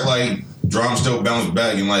that track, like Drum still bounced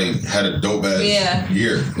back and like had a dope ass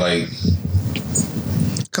year. Like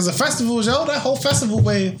Cause the festivals, yo, that whole festival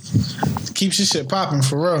wave keeps your shit popping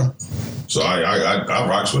for real. So I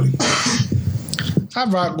rocks with him. I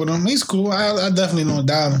rock with him. He's cool. I definitely don't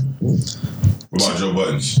doubt him. What about Joe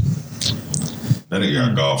Buttons? That nigga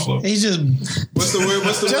got golf flow. He's just What's the word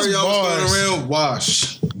Just y'all was bars. throwing around?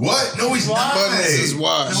 Wash. What? No, he's not. Buttons is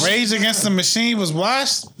wash. Rage Against the Machine was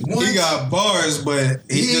washed. What? He got bars, but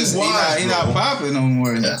he not popping no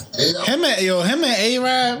more. Him and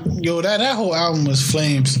A-Rap, that whole album was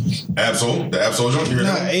flames. Absol, the Absol joint. You hear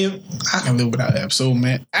Nah, that? I can live without Absol,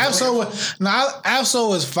 man.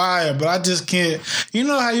 Absol is fire, but I just can't. You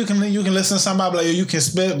know how you can listen to somebody like you can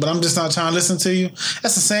spit, but I'm just not trying to listen to you.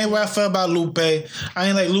 That's the same way I felt about Lupe. I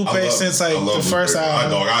ain't like Lupe since like the first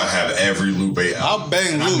album. I have every Lupe album. I'll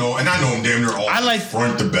bang Lupe. I know him damn near all. I like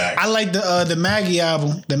front to back. I like the Maggie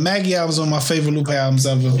album. The Maggie album's one of my favorite Lupe albums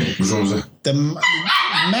ever. Which one was that? The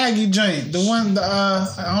Maggie joint, the one.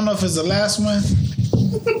 I don't know if it's the last one.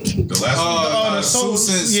 The last one. The soul.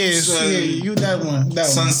 You that one. That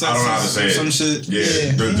Sunset. I don't know how to say it. Some shit.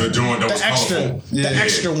 Yeah. The joint that was colorful. The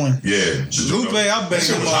extra one. Yeah. Lupe, I bet That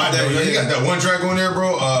shit was hot. He got that one track on there,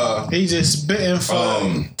 bro. He just spitting for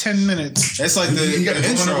 10 minutes. It's like He got the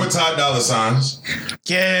intro with Ty Dolla Signs.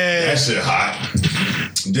 Yeah. That shit hot.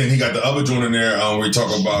 Then he got the other joint in there. We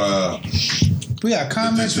talk about We got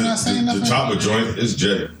comments. You're not saying nothing. the chopper joint is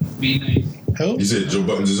Jay. Who? He said Joe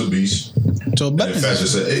Buttons is a beast. Joe And Buttons. Fashion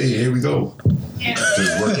said, "Hey, here we go."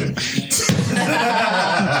 Just working.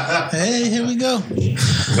 Hey, here we go. I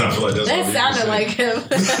feel like that's all That he sounded can like him.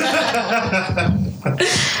 say.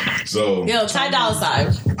 So Yo, Ty Dolla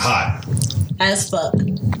 $ign hot. as fuck.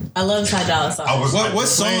 I love Ty Dolla $ign. What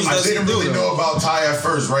songs I does he didn't do, really though? know about Ty at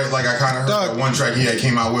first, right? Like I kind of heard that one track he had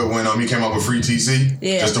came out with when he came out with Free TC.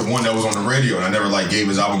 Yeah. Just the one that was on the radio, and I never like gave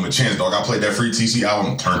his album a chance. Dog, I played that Free TC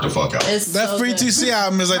album, turned the fuck out. It's That so Free good. TC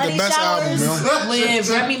album is like Honey the best album, Showers yo. with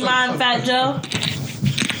Remy Ma and Fat Joe.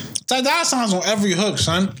 Ty Dolla Sign's on every hook,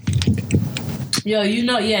 son. Yo,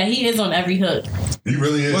 he is on every hook. He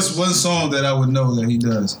really is. What's one song that I would know that he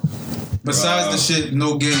does? Besides the shit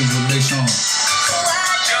No Games with Big Sean.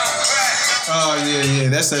 Oh, yeah.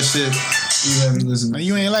 That's that shit you haven't listened to.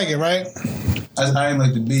 You ain't like it, right? I ain't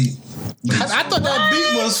like the beat. I thought that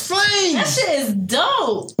beat was That flames. shit is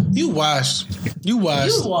dope. You washed. You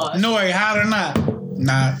washed. No, are you hot or not?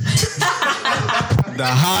 Nah. The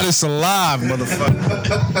hottest alive,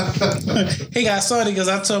 motherfucker. He got salty because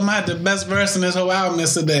I told him I had the best verse in this whole album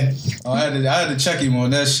yesterday. Oh, I had to check him on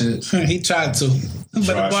that shit. He tried to. But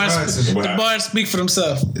the bars speak for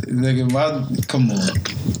themselves. Nigga, come on.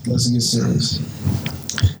 Let's get serious.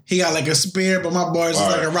 He got like a spear, but my bars is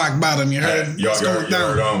like a rock bottom. You heard? Y'all My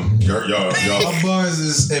bars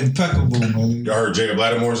is impeccable, man. y'all heard Jacob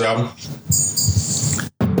Lattimore's album?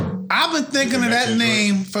 I've been thinking of that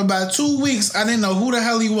name for about 2 weeks. I didn't know who the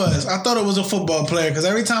hell he was. I thought it was a football player because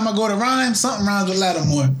every time I go to rhyme, something rhymes with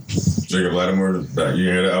Lattimore. Jacob Lattimore, you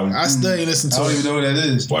hear that album? I still ain't listen I to don't it. even know what that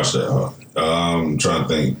is. Watch that. I'm trying to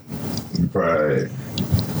think. Probably.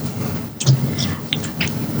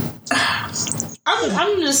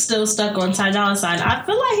 I'm just still stuck on Ty Dolla $ign. I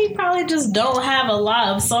feel like he probably just don't have a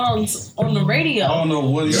lot of songs on the radio. I don't know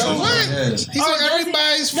what he What? has. He's Or on does he?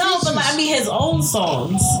 everybody's No, but like, I mean his own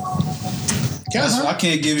songs. I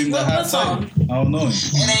can't give him the What hot song? title. I don't know him.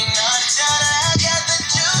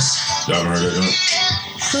 Y'all haven't heard that joint?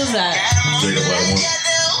 Who's that? Jacob Lattimore.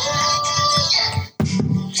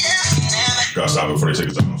 Gotta stop it before they take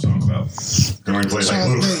it down on SoundCloud. Can we play like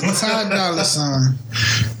little? Ty Dolla $ign.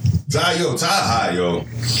 Ty high, yo.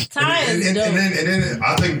 Ty is and dope. then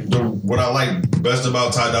I think what I like best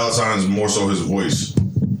about Ty Dolla $ign is more so his voice.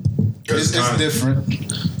 It's different.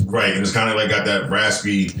 Right, and it's kind of like got that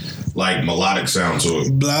raspy, like melodic sound to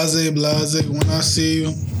it. Blase, when I see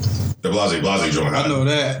you. The Blase joint. I know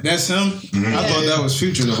that. That's him? Mm-hmm. I thought that was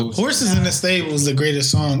Future the whole time. Horses in the Stable is the greatest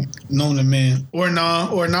song known to man. Or Nah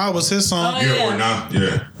was his song. Oh, Yeah, or not.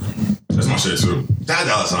 Yeah. That's my shit too. Ty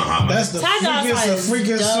Dolla $ign hot, man. That's the Ty Dolla $ign is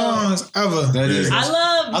freakiest dope. songs ever. That is. I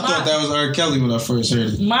love I thought that was R. Kelly when I first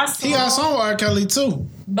heard it. my He got a song song with R. Kelly too.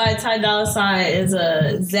 by Ty Dolla $ign is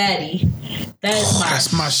a Zaddy.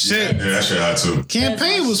 That's my shit. Yeah, that shit hot too.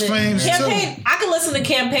 Campaign was famous too. Campaign. I can listen to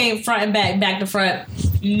Campaign front and back to front,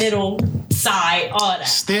 middle, side, all that.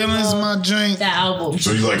 Stealing's my drink. That album.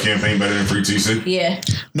 So you like Campaign better than Free TC? Yeah,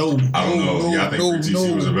 No. I don't know. Yeah, I think Free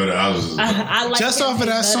TC was a better. I like Just off of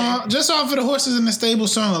that Campaign better. song, just off of the Horses in the Stable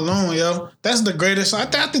song alone, yo, that's the greatest song.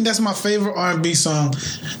 I think that's my favorite R&B song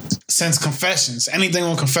since Confessions. Anything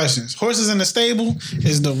on Confessions. Horses in the Stable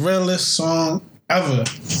is the realest song ever.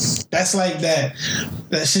 That's like that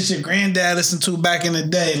shit your granddad listened to back in the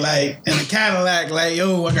day, like in the Cadillac, like,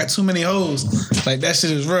 yo, I got too many hoes. Like, that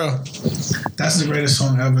shit is real. That's the greatest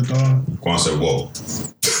song ever, dog. Quan said, whoa.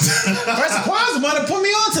 First Quad's the one that put me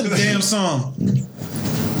onto the damn song.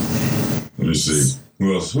 Let me see.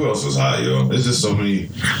 Who else is hot, yo? There's just so many.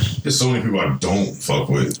 There's so many people I don't fuck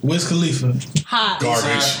with. Wiz Khalifa. Hot.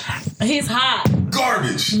 Garbage. He's hot.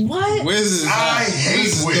 Garbage. What? Wiz is I hot. hate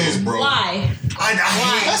is Wiz, dope. bro. Why? I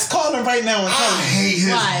hate. Let's call him right now and tell I him. hate his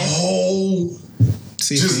Why? whole.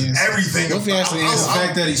 See, Just yes. everything. What if he actually The answers?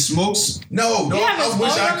 fact that he smokes, No, You have I his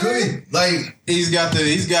wish phone I number? could. Like, he's got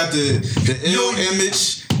the ill No.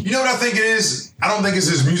 image. you know what I think it is? I don't think it's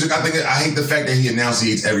his music. I hate the fact that he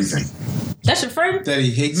enunciates everything. That's your friend? That he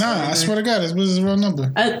hates. Nah, I everything. swear to God, this was his real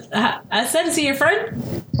number. I said, is he your friend?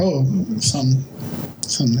 Oh, something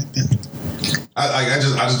like that. I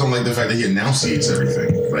just don't like the fact that he enunciates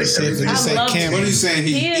everything. Like See, if everything. they I say love Cam. What are you saying?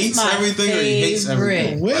 He He is eats my everything or he hates everything?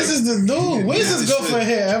 favorite. Wiz is the dude. Wiz yeah, is good for shit.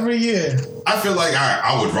 here every year. I feel like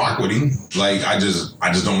I would rock with him. Like I just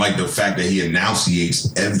don't like the fact that he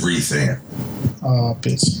enunciates everything. Oh,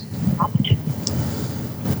 bitch.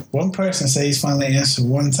 One person said he's finally answered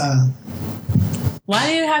one time. Why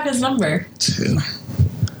do you have his number? Two.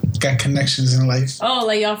 Got connections in life. Oh,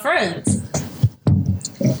 like y'all friends.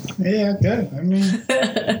 Yeah, good. I mean,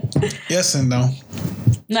 yes and no.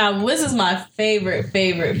 Nah, Wiz is my favorite. I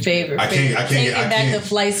can't Take get- it I back can't- to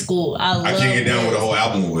flight school. I love I can't get down Wiz. with the whole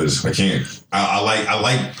album of Wiz. I can't.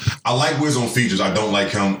 I like Wiz on features. I don't like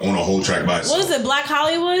him on a whole track by What itself. was it, Black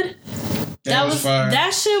Hollywood? That was fire.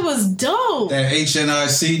 That shit was dope. That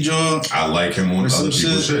HNIC joint. I like him on Some other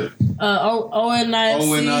people's shit. shit. ONIC.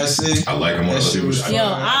 ONIC. I like him on That other shit people's was shit. Yo,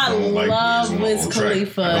 I I don't like love on a Wiz whole track. I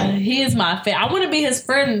Khalifa. don't. He is my favorite. I want to be his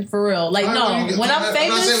friend for real. Like, no, when I'm not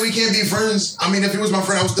famous, saying we can't be friends. I mean, if he was my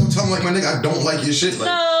friend, I would still tell him like, my nigga, I don't like your shit. Like,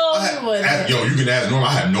 No, I you wouldn't. yo, you can ask Norm.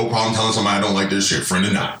 I have no problem telling somebody I don't like this shit, friend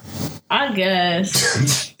or not. I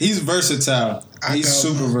guess. He's versatile. He's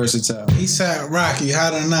super versatile. He said Rocky,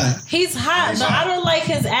 hot or not. He's hot, He's but hot. I don't like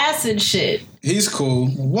his acid shit. He's cool.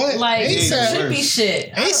 What? Like, ASAP trippy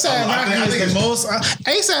shit. ASAP Rocky I think is the it's- most.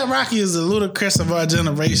 ASAP Rocky is the Ludacris of our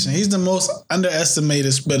generation. He's the most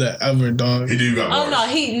underestimated spitter ever, dog. He do got Oh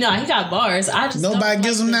bars. he got bars. I just Nobody don't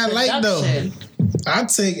gives like him the that light, though. production. I'd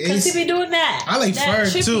take Cause he Ace. be doing that. I like that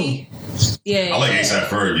Ferg, too. trippy- Yeah, I like yeah. ASAP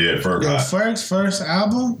Ferg. Yeah, Ferg. Yo, hot. Ferg's first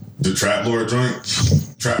album. The Trap Lord joint.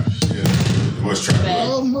 Trap. Yeah, it was Trap Bad.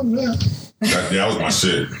 Lord. Oh my God. That was my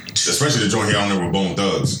shit. Especially the joint he on there with Bone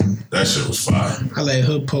Thugs. That shit was fire. I like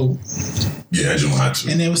Hood Pope. Yeah, that joint hot too.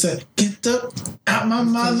 And then was that Get the Out My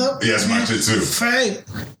Mother. Yeah, that's my shit too. Ferg.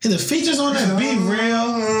 The features on that be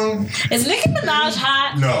real. Is Nicki Minaj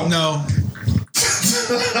hot? No. No,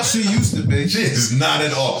 She used to be. She is not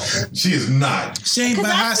at all. She is not. she ain't been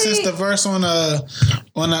 'Cause I hot since see- the verse on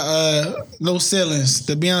No Ceilings,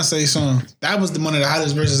 the Beyonce song. That was one of the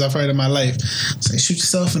hottest verses I've heard in my life. Say, shoot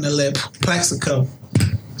yourself in the lip, Plaxico.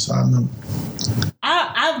 So I remember.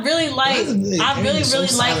 I really like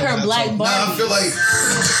her Black Nah, I Barbie. feel like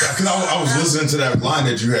because I was listening to that line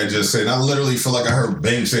that you had just said, and I literally feel like I heard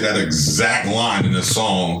Banks say that exact line in the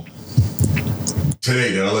song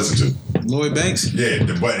today that I listened to. Lloyd Banks. Yeah,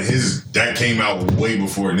 but that came out way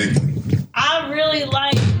before Nicki. I really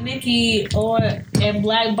like Nicki and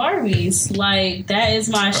Black Barbies. Like, that is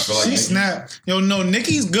my I feel like She Nicki- snapped. Yo, no,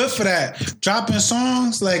 Nicki's good for that. Dropping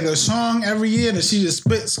songs, like a song every year that she just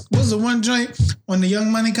spits. What's the one joint on the Young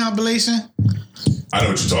Money compilation? I know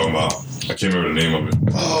what you're talking about. I can't remember the name of it.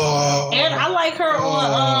 Oh. and I like her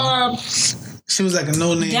on She was like a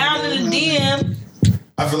no name. Down in the DM.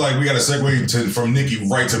 I feel like we got to segue from Nicki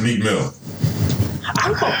right to Meek Mill.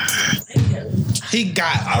 He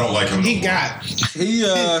got. I don't like him. He no more. got. He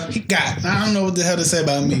He got. I don't know what the hell to say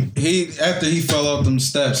about me. after he fell off them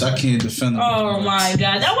steps, I can't defend him. Oh my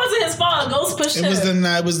God. That wasn't his fault. Ghost pushed It him.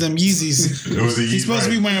 was them Yeezys. It was the He's supposed to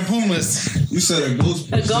be wearing Pumas. You said a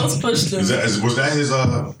ghost. The ghost pushed him. Was that his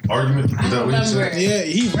argument? Is that what he said? remember. Yeah,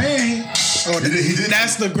 he ran. Oh, He did.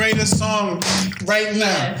 That's the greatest song right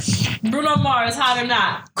now. Bruno Mars, hot or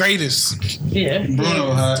not? Greatest. Yeah.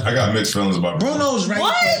 Bruno hot. I got mixed feelings about Bruno's writing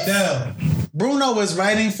What? for Adele. Bruno is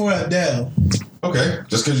writing for Adele. Okay,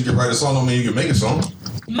 just because you can write a song don't mean you can make a song.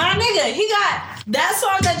 My nigga, he got that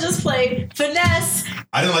song that just played, Finesse.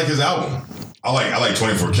 I didn't like his album. I like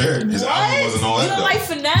 24 Karat. His What? album wasn't all You that don't though. like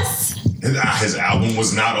Finesse? His album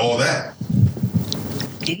was not all that.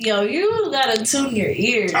 Yo, you gotta tune your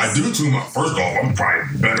ears. I do too much. First off, I'm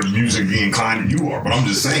probably better musically inclined than you are, but I'm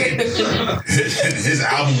just saying his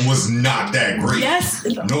album was not that great. Yes.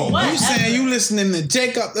 No. What? You saying you listening to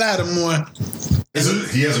Jacob Lattimore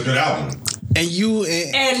He has a good album. and you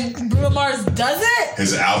and And Bruno Mars does it?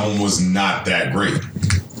 His album was not that great.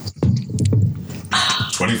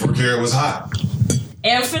 24 Karat was hot.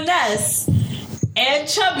 And Finesse. And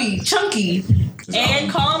Chunky.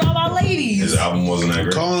 And Calling All My Ladies. His album wasn't that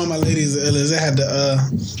great. Calling on my ladies the illest. It had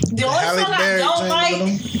the only Halle song I Berry don't joint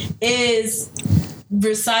with like is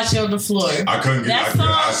Versace on the Floor. I couldn't get.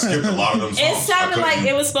 I skipped a lot of them songs. It sounded like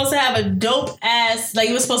it was supposed to have a dope ass, like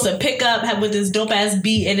it was supposed to pick up with this dope ass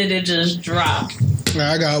beat and then it just dropped.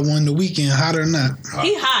 I got one the weekend, Hot or Not.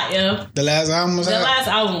 He hot, yo. The last album was The hot. last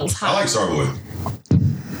album was hot. I like Starboy.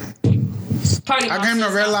 Party I came to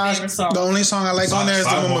realize the only song I like on there is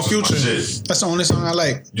the one with Future. That's the only song I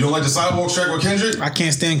like. You don't like the Sidewalk track with Kendrick? I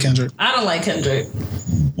can't stand Kendrick. I don't like Kendrick.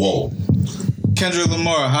 Whoa. Kendrick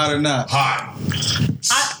Lamar, Hot or Not? Hot.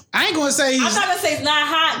 I ain't gonna say I'm he's, not gonna say it's not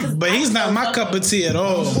hot, but he's not my cup of tea at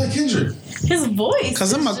all. I like Kendrick. His voice.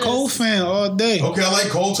 Cause I'm a Cole fan all day. Okay, I like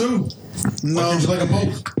Cole too. No, You like them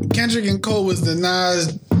both? Kendrick and Cole was the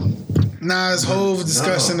Nas Hove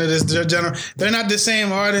discussion of this genre. They're not the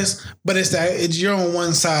same artists, but it's you're on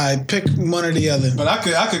one side. Pick one or the other. But I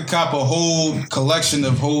could cop a whole collection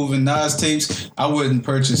of Hove and Nas tapes. I wouldn't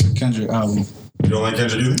purchase a Kendrick album. You don't like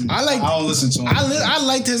Kendrick either? I don't listen to him. I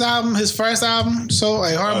liked his album, his first album. So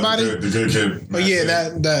like Hard Body. The Good Kid. But yeah,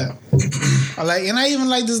 that I like, and I even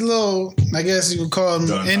like this little, I guess you would call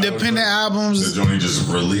them independent albums. The joint he just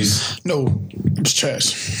released. No, it's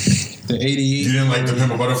trash. The 88. You didn't like The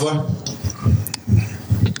Pimp a Butterfly?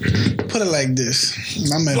 Put it like this.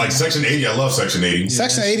 Like Section 80, I love Section 80.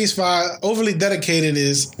 Section 80 is fine. Overly Dedicated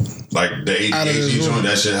is Like the Out of this 80 room. joint,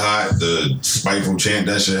 that shit hot. The Spiteful Chant,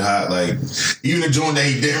 that shit hot. Like even the joint that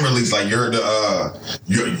he didn't release, like you're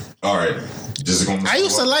all right. Just going. I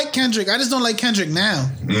used to like Kendrick. I just don't like Kendrick now.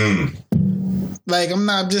 Like I'm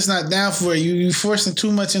just not down for it. You forcing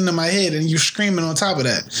too much into my head, and you screaming on top of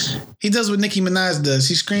that. He does what Nicki Minaj does.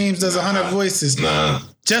 He screams, does 100 voices,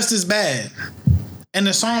 just as bad. And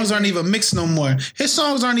the songs aren't even mixed no more. His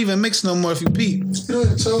songs aren't even mixed no more. If you peep. So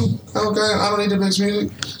okay, I don't need to mix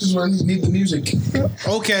music. Just need the music.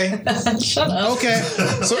 Okay. Shut up. Okay.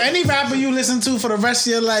 So any rapper you listen to for the rest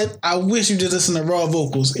of your life, I wish you just listen to raw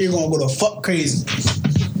vocals. You're gonna go the fuck crazy.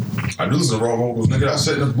 I do listen to raw vocals, nigga. I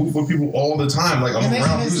sit in the booth with people all the time. Like I'm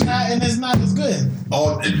around music. It's not as good.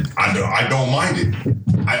 I don't mind it.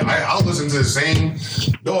 I'll listen to the same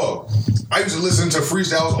dog. I used to listen to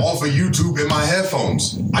freestyles off of YouTube in my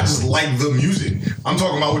headphones. I just like the music. I'm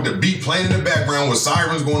talking about with the beat playing in the background with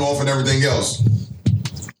sirens going off and everything else.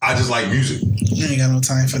 I just like music. You ain't got no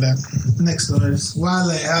time for that. Next artist, Wale,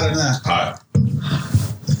 Out or Not. Hot.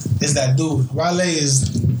 Is that dude. Wale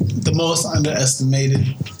is the most underestimated.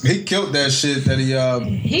 He killed that shit that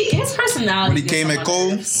His personality. when he came at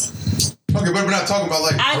Cole. Okay, but we're not talking about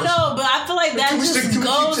like. I know, but I feel like that Can we just keep to the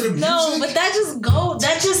goes. No, music? but that just goes.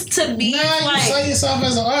 That just to me, Nah, you like. say yourself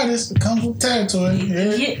as an artist. It comes with territory.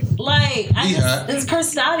 Yeah. Yeah, like his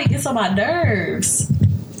personality gets on my nerves.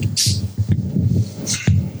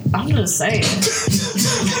 I'm just saying.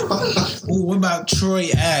 Ooh, what about Troy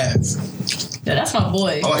Ave? Yeah, that's my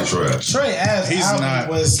boy. I like Troy Ave. Troy Ave He's album not.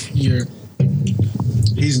 was your.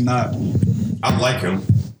 He's not. I like him.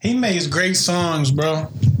 He makes great songs,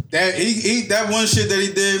 bro. That he that one shit that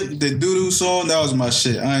he did, the doo-doo song, that was my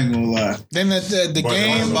shit. I ain't gonna lie. Then the But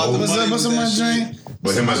game, about the what's money up? What's with up, that my shit. drink?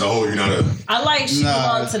 But him as a whole, you're not a. I like she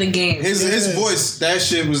belonged to the game. His Yeah. voice, that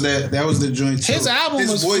shit was that was the joint too. His album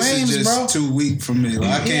was voice flames, is just bro. too weak for me. Like,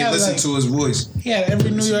 I He can't had, listen like- to his voice. He had every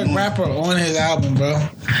New York rapper on his album, bro.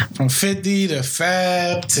 From 50 to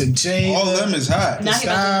Fab to Jay. All of them is hot. Now he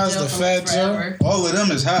about to Styles, be in the jail Fat for Joe. forever. All of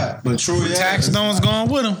them is hot. But Troy Tax Stone's going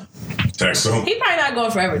with him. Tax Stone. He probably not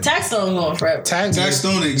going forever. Tax Stone going forever. Tax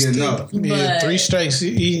Stone ain't getting up. Yeah, But- 3 strikes.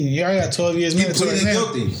 He already got 12 years. He mandatory pleaded now.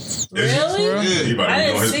 guilty. Really? Yeah. He about I to be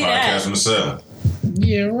didn't on his see podcast that. from the cell.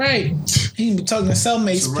 Yeah, right. He be talking to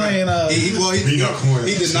cellmates playing.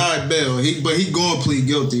 He denied bail. But he going to plead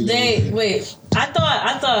guilty. though. Wait. I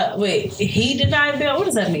thought. Wait, he denied bail. What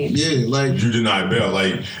does that mean? Yeah, like You deny bail.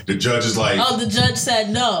 Like the judge is like, Oh, the judge said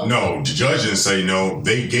no. no. The judge didn't say no.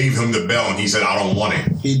 They gave him the bail, and he said, I don't want it.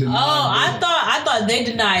 he denied. Oh, I thought they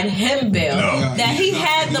denied him bail. No. That he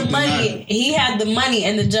had the money. He had the money,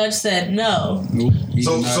 and the judge said no. Nope. He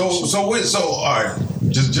So denied shit. so all right.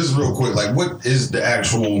 Just real quick. Like, what is the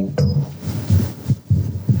actual?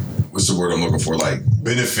 What's the word I'm looking for? Like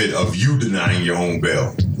benefit of you denying your own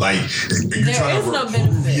bail. Like you There trying is to no reprove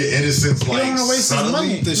benefit. your innocence. Like don't wanna waste his subtly?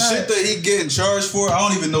 money. The shit that he getting charged for, I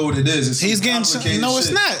don't even know what it is. It's some He's getting. complicated No, it's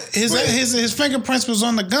shit. not. But His fingerprints was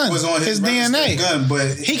on the gun. was on his DNA. registered gun,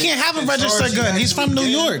 but He can't have a the registered charge he gun. He's from New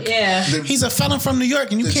actually York. Yeah. The- He's a felon from New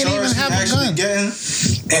York, and you the can't even charge have he a actually gun. getting,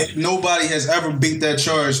 and nobody has ever beat that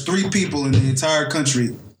charge. 3 people in the entire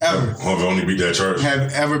country ever I've only beat that charge.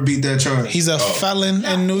 have ever beat that charge. He's a felon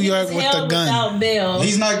in New York with a Held gun. without bail.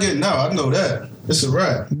 He's not getting out. I know that. It's a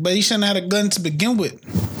wrap. But he shouldn't have had a gun to begin with.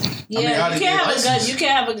 Yeah, how you to can't get have a gun. license? You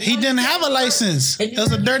can't have a gun. He didn't have a license. It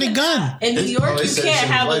was a dirty gun. In New York, they you said can't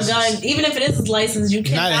it have a was gun. licensed. Even if it is his license, you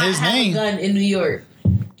cannot Not in his have name. a gun in New York.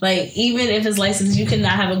 Like, even if it's licensed, you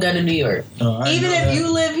cannot have a gun in New York. Oh, I Even know if that.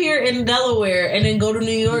 you live here in Delaware and then go to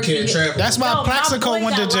New York, You can't travel. That's why Plaxico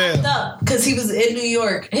went to jail. Because he was in New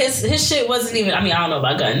York. His shit wasn't even. I mean, I don't know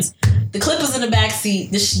about guns. The clip was in the back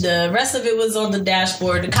seat. The rest of it was on the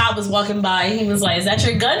dashboard. The cop was walking by. He was like, "Is that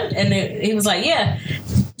your gun?" And he was like, "Yeah."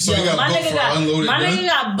 So he got booked for an unloaded my gun? nigga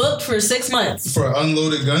got booked for 6 months. For an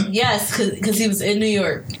unloaded gun? Yes, because he was in New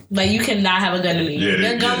York. Like, you cannot have a gun in New York.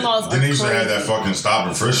 Their gun laws are Then they used to crazy. have that fucking stop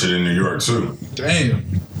and frisk shit in New York too. Damn.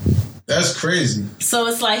 That's crazy. So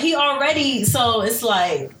it's like it's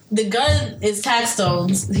like the gun is tax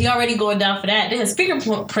stones. He already going down for that. Then his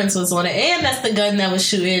fingerprints was on it, and that's the gun that was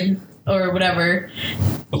shooting or whatever.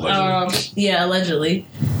 Allegedly. Allegedly.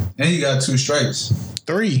 And he got 2 strikes.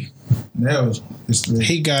 3. That was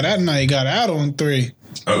He got out. No, he got out on 3.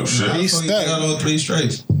 Oh shit. He He stuck. got all 3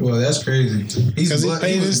 strikes. Well, that's crazy. Because he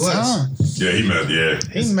paid his time. Yeah,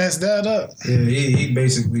 He messed that up. Yeah, he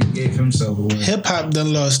basically gave himself away. Hip hop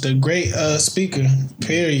done lost a great speaker. He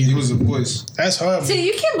Period. was a voice. That's horrible. See,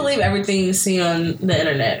 you can't believe everything you see on the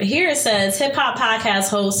internet. Here it says hip hop podcast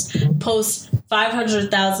host posts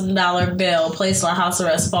 $500,000 bail placed on house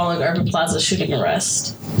arrest following Urban Plaza shooting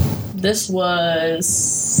arrest. This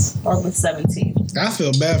was on the 17th. I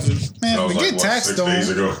feel bad for That was forget like, tax 6 stone. days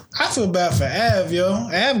ago. I feel bad for Av, yo.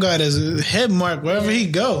 Av got his head mark wherever he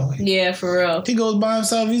go. Yeah, for real. He goes by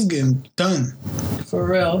himself, he's getting done. For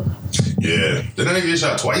real. Yeah. Didn't that nigga get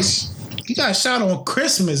shot twice? He got shot on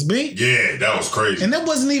Christmas, B. Yeah, that was crazy. And that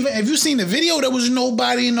wasn't even, if you seen the video, there was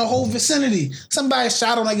nobody in the whole vicinity. Somebody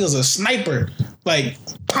shot him like it was a sniper. Like,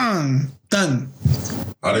 pong, done.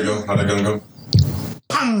 How'd it go? How'd that gun go?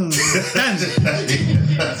 Pong, done.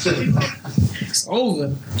 It's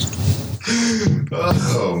over.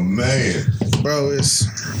 Oh man. Bro,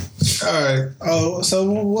 it's... All right. Oh, so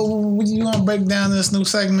what you gonna break down this new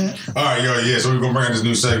segment? All right, yo, yeah. So we're gonna bring out this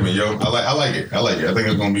new segment, yo. I like it. I think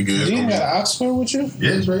it's gonna be good. You ain't got an Oxford with you?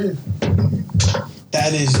 Yeah, it's right here.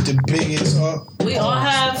 That is the biggest. We all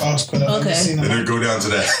have. Oxford I've ever Okay. seen. And then go down to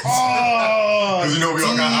that. Oh, Because you know we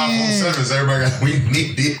all got iPhone 7s. Everybody we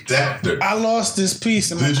need the adapter. I lost this piece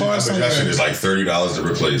in my Did you? car I bet that shit somewhere. is like $30 to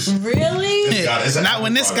replace. Really? It's a Not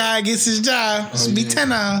when this product. guy gets his job. It's be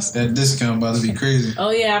 $10. That discount about to be crazy.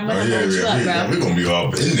 Oh, yeah. I'm Oh going to yeah, hold you up, yeah. bro. We're gonna be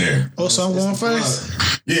all in there. Oh, so I'm going first.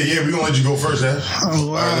 Yeah, we're gonna let you go first, Ash. Oh,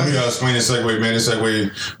 All right, let me explain this segue, man. This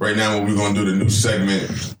segue right now, what we're gonna do, the new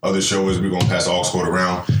segment of the show is we're gonna pass the aux cord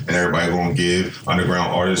around, and everybody gonna give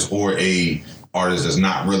underground artist or a artist that's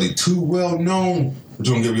not really too well known. We're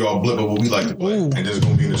gonna give you all a blip of what we like to play, and this is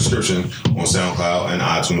gonna be in the description on SoundCloud and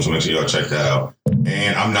iTunes. So make sure y'all check that out.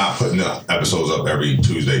 And I'm not putting the episodes up every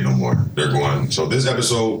Tuesday no more. They're going. So this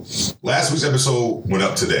episode, last week's episode went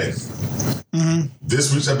up today. Mm-hmm.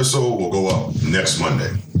 This week's episode will go up next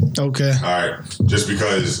Monday. Okay. All right, just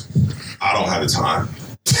because I don't have the time.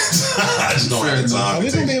 I just don't have the time. Are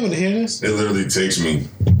we gonna be able to hear this? It literally takes me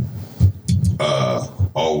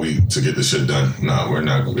all week to get this shit done. Nah, we're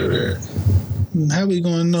not gonna get there. How we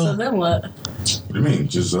gonna So know? then what? What do you mean?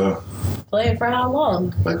 Just Play it for how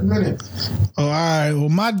long? like a minute. Oh, all right. Well,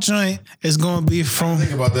 my joint is gonna be from.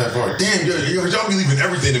 Think about that part. Damn, y'all be leaving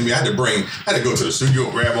everything to me. I had to go to the studio,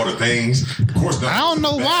 grab all the things. Of course not. I don't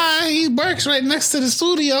know why he works right next to the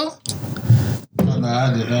studio. Oh, no,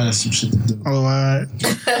 I had some shit to do. Oh, all right.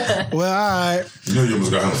 Well, all right. You know you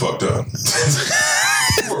almost got him fucked up.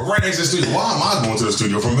 Right next to the studio. Why am I going to the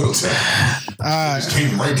studio from Middletown? All right. Just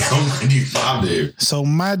came right down 95 there. So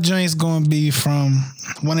my joint's gonna be from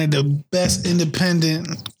one of the best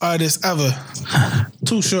independent artists ever.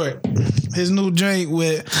 Too Short. His new joint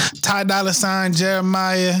with Ty Dolla $ign,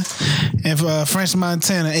 Jeremiah, and French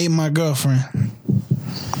Montana, Ain't My Girlfriend.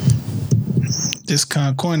 This kind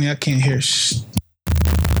of corny. I can't hear shh.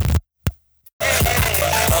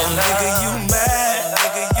 Oh, nigga, you mad.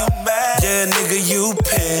 Nigga, you mad. Yeah, nigga, you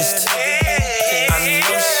pissed. I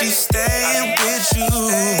know she's staying with you,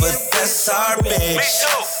 but that's our bitch.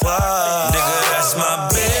 Wow. Nigga, that's my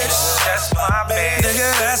bitch. Nigga,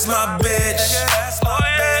 that's my bitch.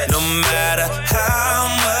 No matter how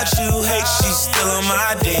much you hate, she's still on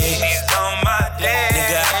my dick.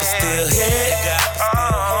 Nigga, I can still hit.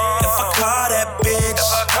 If I call that bitch,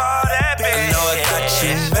 I know I got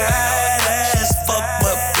you mad as fuck,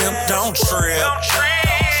 but pimp don't trip.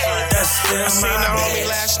 I seen the homie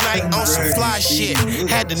last night on some fly shit.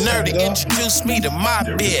 Had the nerve to introduce me to my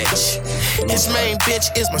bitch. His main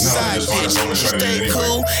bitch is my side bitch. She stay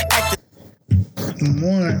cool, acting.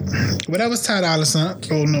 More. But that was Ty Dolla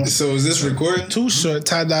 $ign. Oh no. So is this recording? Too Short,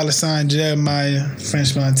 Ty Dolla $ign, Jeremiah,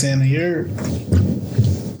 French Montana. You heard?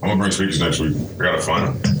 I'm gonna bring speakers next week. I gotta find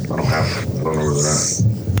them. I don't have them. I don't know where they're at.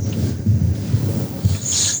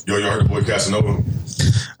 Yo, y'all heard the boy Casanova?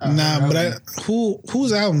 Nah, but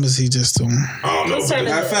whose album is he just doing? I don't know.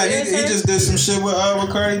 Matter of fact, he just did some shit with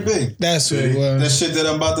Cardi B. That's what it was. That shit that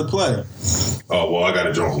I'm about to play. Oh, well, I got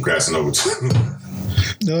a joint from Casanova too.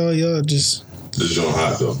 No, yo, just. This joint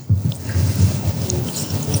hot though.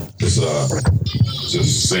 It's just a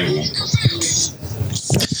single.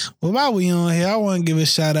 Well, while we on here, I want to give a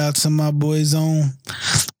shout out to my boy Zone.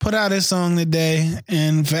 Put out his song today,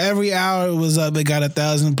 and for every hour it was up, it got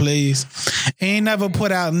 1,000 plays. He ain't never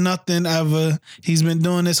put out nothing ever. He's been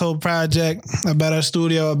doing this whole project about our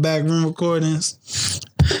studio, Backroom Recordings.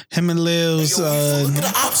 Him and Lils,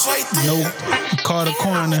 Carter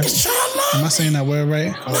Corner. Am I saying that word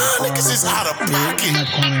right? Niggas is out of pocket. Not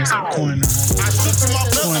corner, it's corner.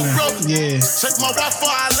 Yeah. Check my Wi-Fi,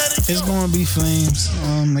 I let it It's gonna be flames.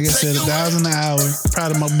 Like I said, 1,000 an hour.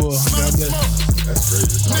 Proud of my boy. God bless.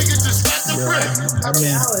 Niggas just got the brick I've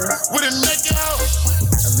been with a naked out.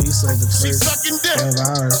 at least like the She first sucking dick. 12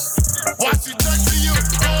 hours. Watch it duck to you.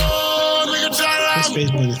 Oh, nigga, try This to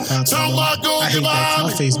Facebook is popping. I hate that.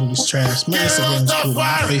 My Facebook is trash. My Instagram is cool.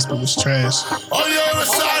 My Facebook is trash. Oh, you're a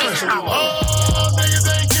silence. Oh, niggas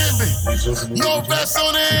ain't getting me. No vest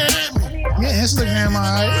on the head. Yeah, Instagram,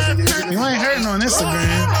 alright. You ain't hurting on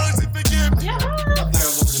Instagram.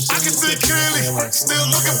 I can see clearly. Still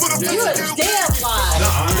looking for the You a pussy. damn lie.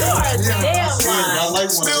 You are a damn lie. like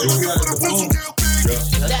Still looking for the pussy.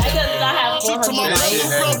 That does not have 400 likes.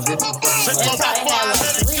 It probably had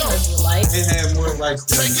like 300 likes. It had more like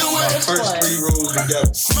the first 3 rows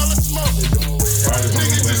together. Smell it smoke.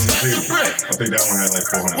 I think that one had like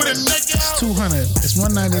 400. With a naked out. 200. It's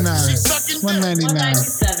 199. It's 199.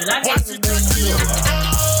 197. I gave him this deal.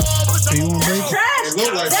 Do you want to break? Trash.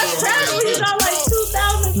 looked like That's trash when you got like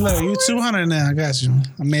 2,000. Look, you 200 now. I got you.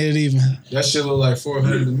 I made it even. That shit look like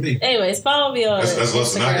 400 to me. Anyways, follow me on That's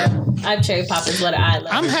less than I Instagram. I'm Cherry Poppins. What I love.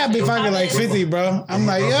 I'm happy if I get like 50, bro. I'm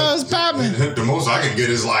like, yo, it's popping. The most I can get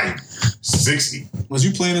is like 60. Was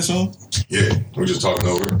you playing this song? Yeah, we're just talking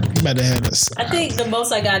over. You better have this. I think the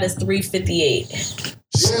most I got is 358.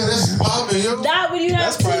 Yeah, that's popping, yo. That when you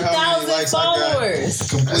have That's probably how many 2,000 likes I got. followers.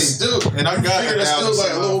 Complete. And I got That's still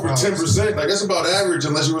like a little over 10%. Like that's about average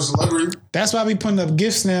unless you're a celebrity. That's why we putting up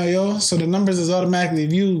gifts now, yo. So the numbers is automatically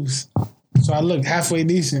views. So I look halfway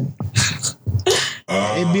decent.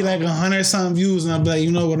 It'd be like 100 something views, and I'd be like,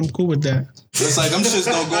 you know what, I'm cool with that. It's like them shits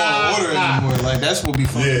don't go in order anymore. Like that's what be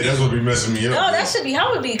fun. Yeah, that's what be messing me up. No, that should be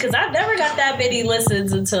helping me because I've never got that many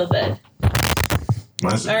listens until then.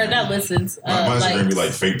 Or not listens. Mine's gonna be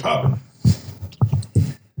like fake popping.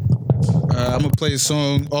 I'm gonna play a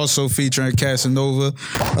song also featuring Casanova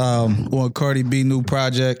on Cardi B new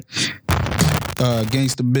project,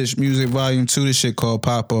 Gangsta Bitch Music Volume 2. This shit called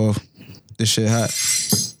Pop Off. This shit hot.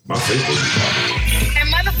 My Facebook be popping. And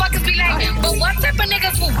motherfuckers be like, but what type of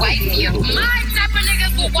niggas will wife you? My type of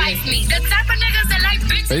niggas will wife me. The type of niggas that like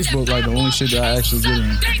bitches. Facebook like the only shit that I actually get in.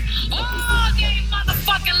 All day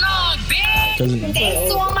motherfucking long, bitch. Cause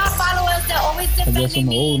Thanks to all my followers that always I guess defending I'm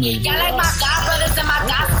an old me. nigga. Y'all like my god brothers and my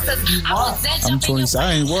god sisters. I'm 20.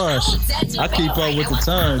 I ain't washed. I keep up with the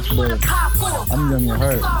times, but I'm young at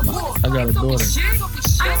heart. I got a daughter.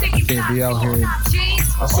 I can't be out here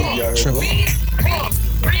tripping.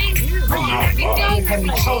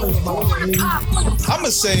 I'ma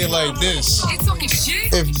say it like this.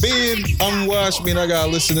 If being unwashed mean I gotta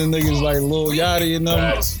listen to niggas like Lil Yachty and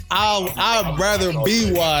them, I'd rather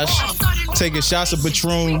be washed, taking shots of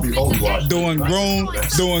Patron, doing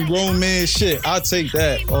grown man shit. I'll take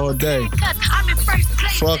that all day.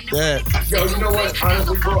 Fuck that. Yo, you know what?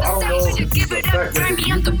 Honestly, bro, I don't know if it's the fact that the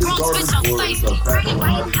music is garbage or it's the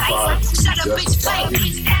fact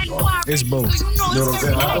that It's both. you know what I'm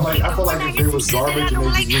saying? I feel like if they was garbage and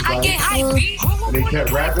they just was like, and they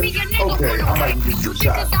kept rapping, okay, I might give you a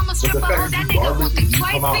shot. But the fact that you garbage and you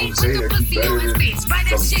come out and say that you better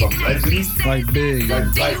than some legends, Like big.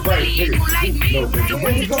 like right, nigga, no, nigga,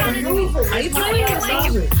 what you gonna do? Are you playing this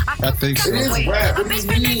song? I think so. It is rap. What do you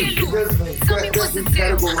mean? That's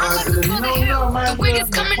categorized in The wig is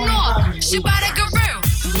coming off. She by the gorilla.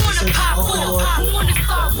 Who wanna pop off? Who wanna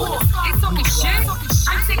start war? They talking shit.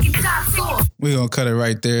 I'm taking top off. We gonna cut it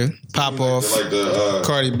right there. Pop off. like the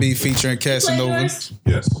Cardi B featuring Play Casanova. yours?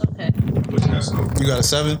 yes. Okay. You got a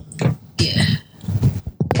 7? Yeah.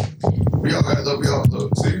 We all got we all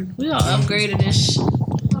look. See, We all upgraded this.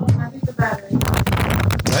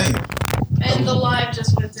 Dang. And the live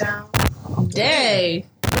just went down. Day.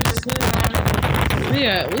 Which is new.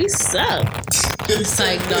 Yeah, we suck.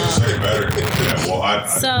 Psych dog. Say better. Yeah, well,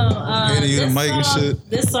 So you the mic and shit.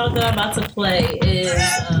 This song that I'm about to play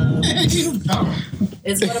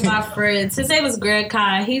is one of my friends. His name is Greg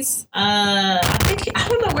Kai. He's I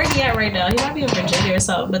don't know where he at right now. He might be in Virginia or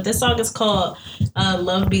something. But this song is called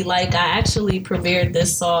 "Love Be Like." I actually premiered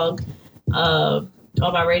this song on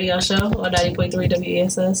my radio show on 90.3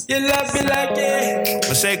 WESS. You love me like it.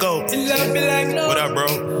 Masego. You love me like no. What up, bro?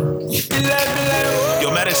 You love me like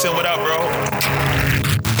Yo, Medicine, what up, bro?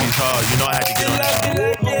 He's hard. You know I had to get on that.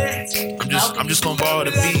 I'm just gonna borrow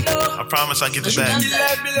the beat. I promise I'll give it back.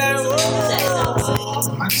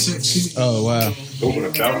 Oh wow. open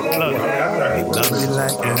the camera. Love me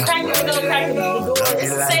like that. Crack the window, crack the window.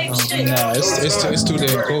 It's the same shit. Nah, it's too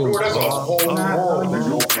damn cold. That's a whole world.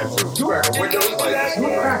 You at the window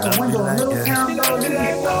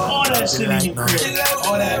All that shit in your crib.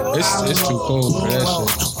 All that. It's too cold for that shit.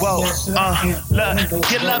 Whoa,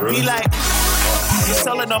 look, your love be like. You're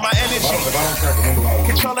selling on my energy,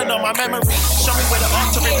 controlling on my memory. Show me where the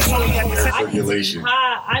altar is. Show me at the circulation.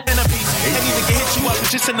 I can't even get hit you up.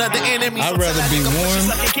 It's just another enemy. I'd rather be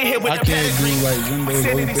warm. I can't do like windows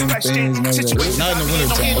open things, none of that shit. Not in the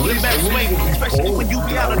wintertime. Especially when you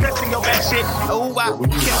be out of touch your bad shit. Oh, I can't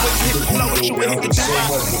wait to hit the flow with you.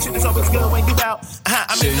 Shit is always good when you out.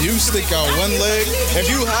 Shit, you stick out one leg. If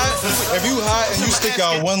you hot and you stick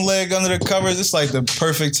out one leg under the covers, it's like the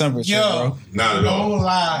perfect temperature, bro. Not at all. No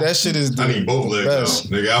lie. That shit is the I need both legs,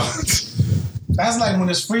 though, nigga. That's like when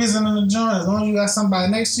it's freezing in the joint. As long as you got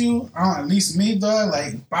somebody next to you, at least me, dog,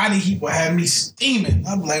 like body heat will have me steaming.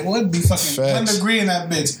 I'm like, well, it'd be fucking 1 degree in that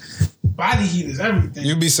bitch. Body heat is everything.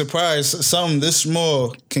 You'd be surprised. Something this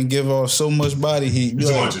small can give off so much body heat.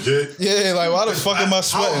 You want your kid? Yeah, like why the fuck am I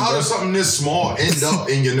sweating? How does something this small end up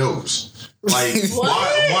in your nose? Like,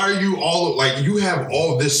 why are you all like you have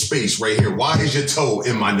all this space right here? Why is your toe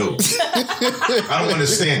in my nose? I don't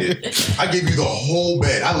understand it. I gave you the whole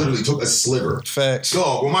bed. I literally took a sliver. Facts.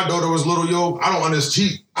 Dog, when my daughter was little, yo, I don't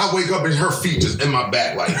understand. I wake up and her feet just in my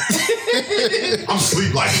back, like I'm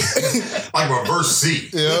asleep, like reverse C.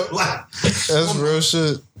 Yeah, like, that's real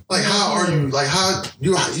shit. Like, how are you? Like, how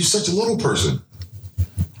you such a little person?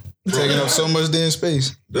 Taking up so much damn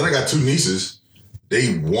space. Then I got 2 nieces.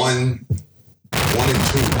 They 1 and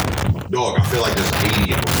 2. Dog, I feel like there's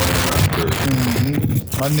 80 of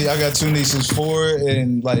them. I got 2 nieces, 4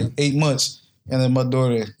 and like 8 months, and then my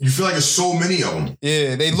daughter. You feel like there's so many of them.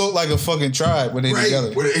 Yeah, they look like a fucking tribe when they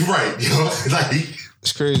together. Right, you know, like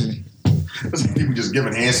it's crazy. It's like people just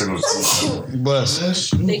giving hand signals. Bless.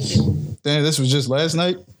 Thank you. Damn, this was just last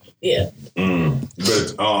night. Yeah.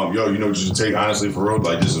 But yo, you know what you should take honestly for real?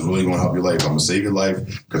 Like, this is really gonna help your life. I'm gonna save your life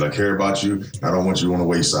because I care about you. I don't want you on the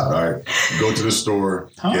wayside. All right, go to the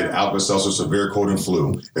store, get Alka-Seltzer Severe Cold and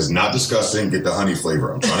Flu. It's not disgusting. Get the honey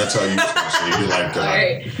flavor. I'm trying to tell you, it's gonna save your life. All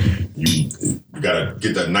right. You gotta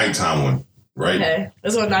get that nighttime one. Right? Okay.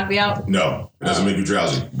 This one knock me out? No. It doesn't make you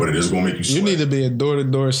drowsy, but it is going to make you sweat. You need to be a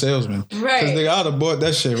door-to-door salesman. Right. Because I'd have bought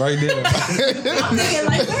that shit right there. I'm thinking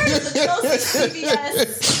like, where's the closest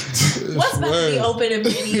CVS? What's about to be open in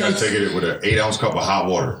Minneapolis? You got to take it with an 8-ounce cup of hot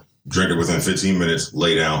water. Drink it within 15 minutes.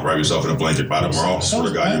 Lay down. Wrap yourself in a blanket. By tomorrow, swear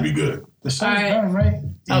to God, you'll be good. The show's done, right?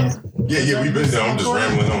 Yeah, we've been down. I'm just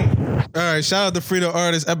rambling on. All right, shout out to Free the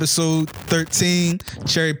Artist, episode 13.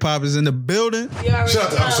 Cherry Pop is in the building. Shout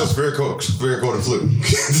out to episode Severe Cold and Flu.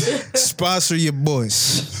 Sponsor your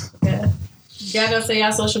boys. Yeah. Y'all gonna say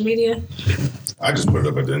y'all social media? I just put it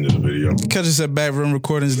up at the end of the video. Catch us at Backroom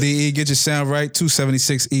Recordings DE. Get your sound right.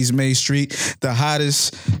 276 East Main Street. The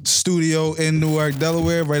hottest studio in Newark,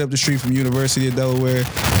 Delaware. Right up the street from University of Delaware.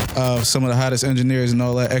 Some of the hottest engineers and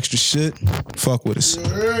all that extra shit. Fuck with us.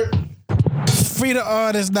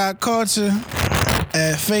 FreeTheArtist.culture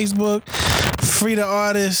at Facebook. Free the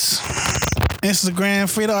Artist Instagram.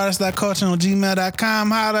 FreeTheArtist.culture on gmail.com.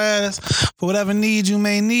 Holler at us for whatever need you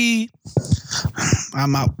may need.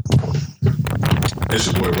 I'm out. It's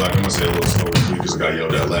your boy Black. I'm gonna say a little slow this week because I got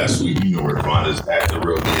yelled at last week. You know where to find us at The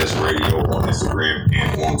Real DS Radio on Instagram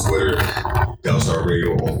and on Twitter. Delstar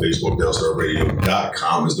Radio on Facebook.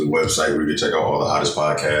 DelstarRadio.com is the website where you can check out all the hottest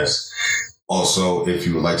podcasts. Also, if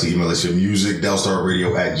you would like to email us your music,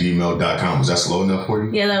 DelstarRadio@gmail.com. Was that slow enough for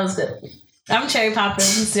you? Yeah, that was good. I'm Cherry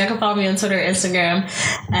Poppins. Y'all can follow me on Twitter, Instagram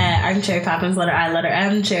at I'm Cherry Poppins, letter I, letter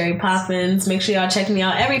M, Cherry Poppins. Make sure y'all check me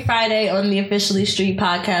out every Friday on the Officially Street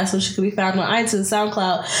podcast, which can be found on iTunes,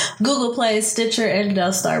 SoundCloud, Google Play, Stitcher, and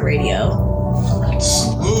Delstar Radio.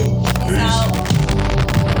 Salute. Peace. Out.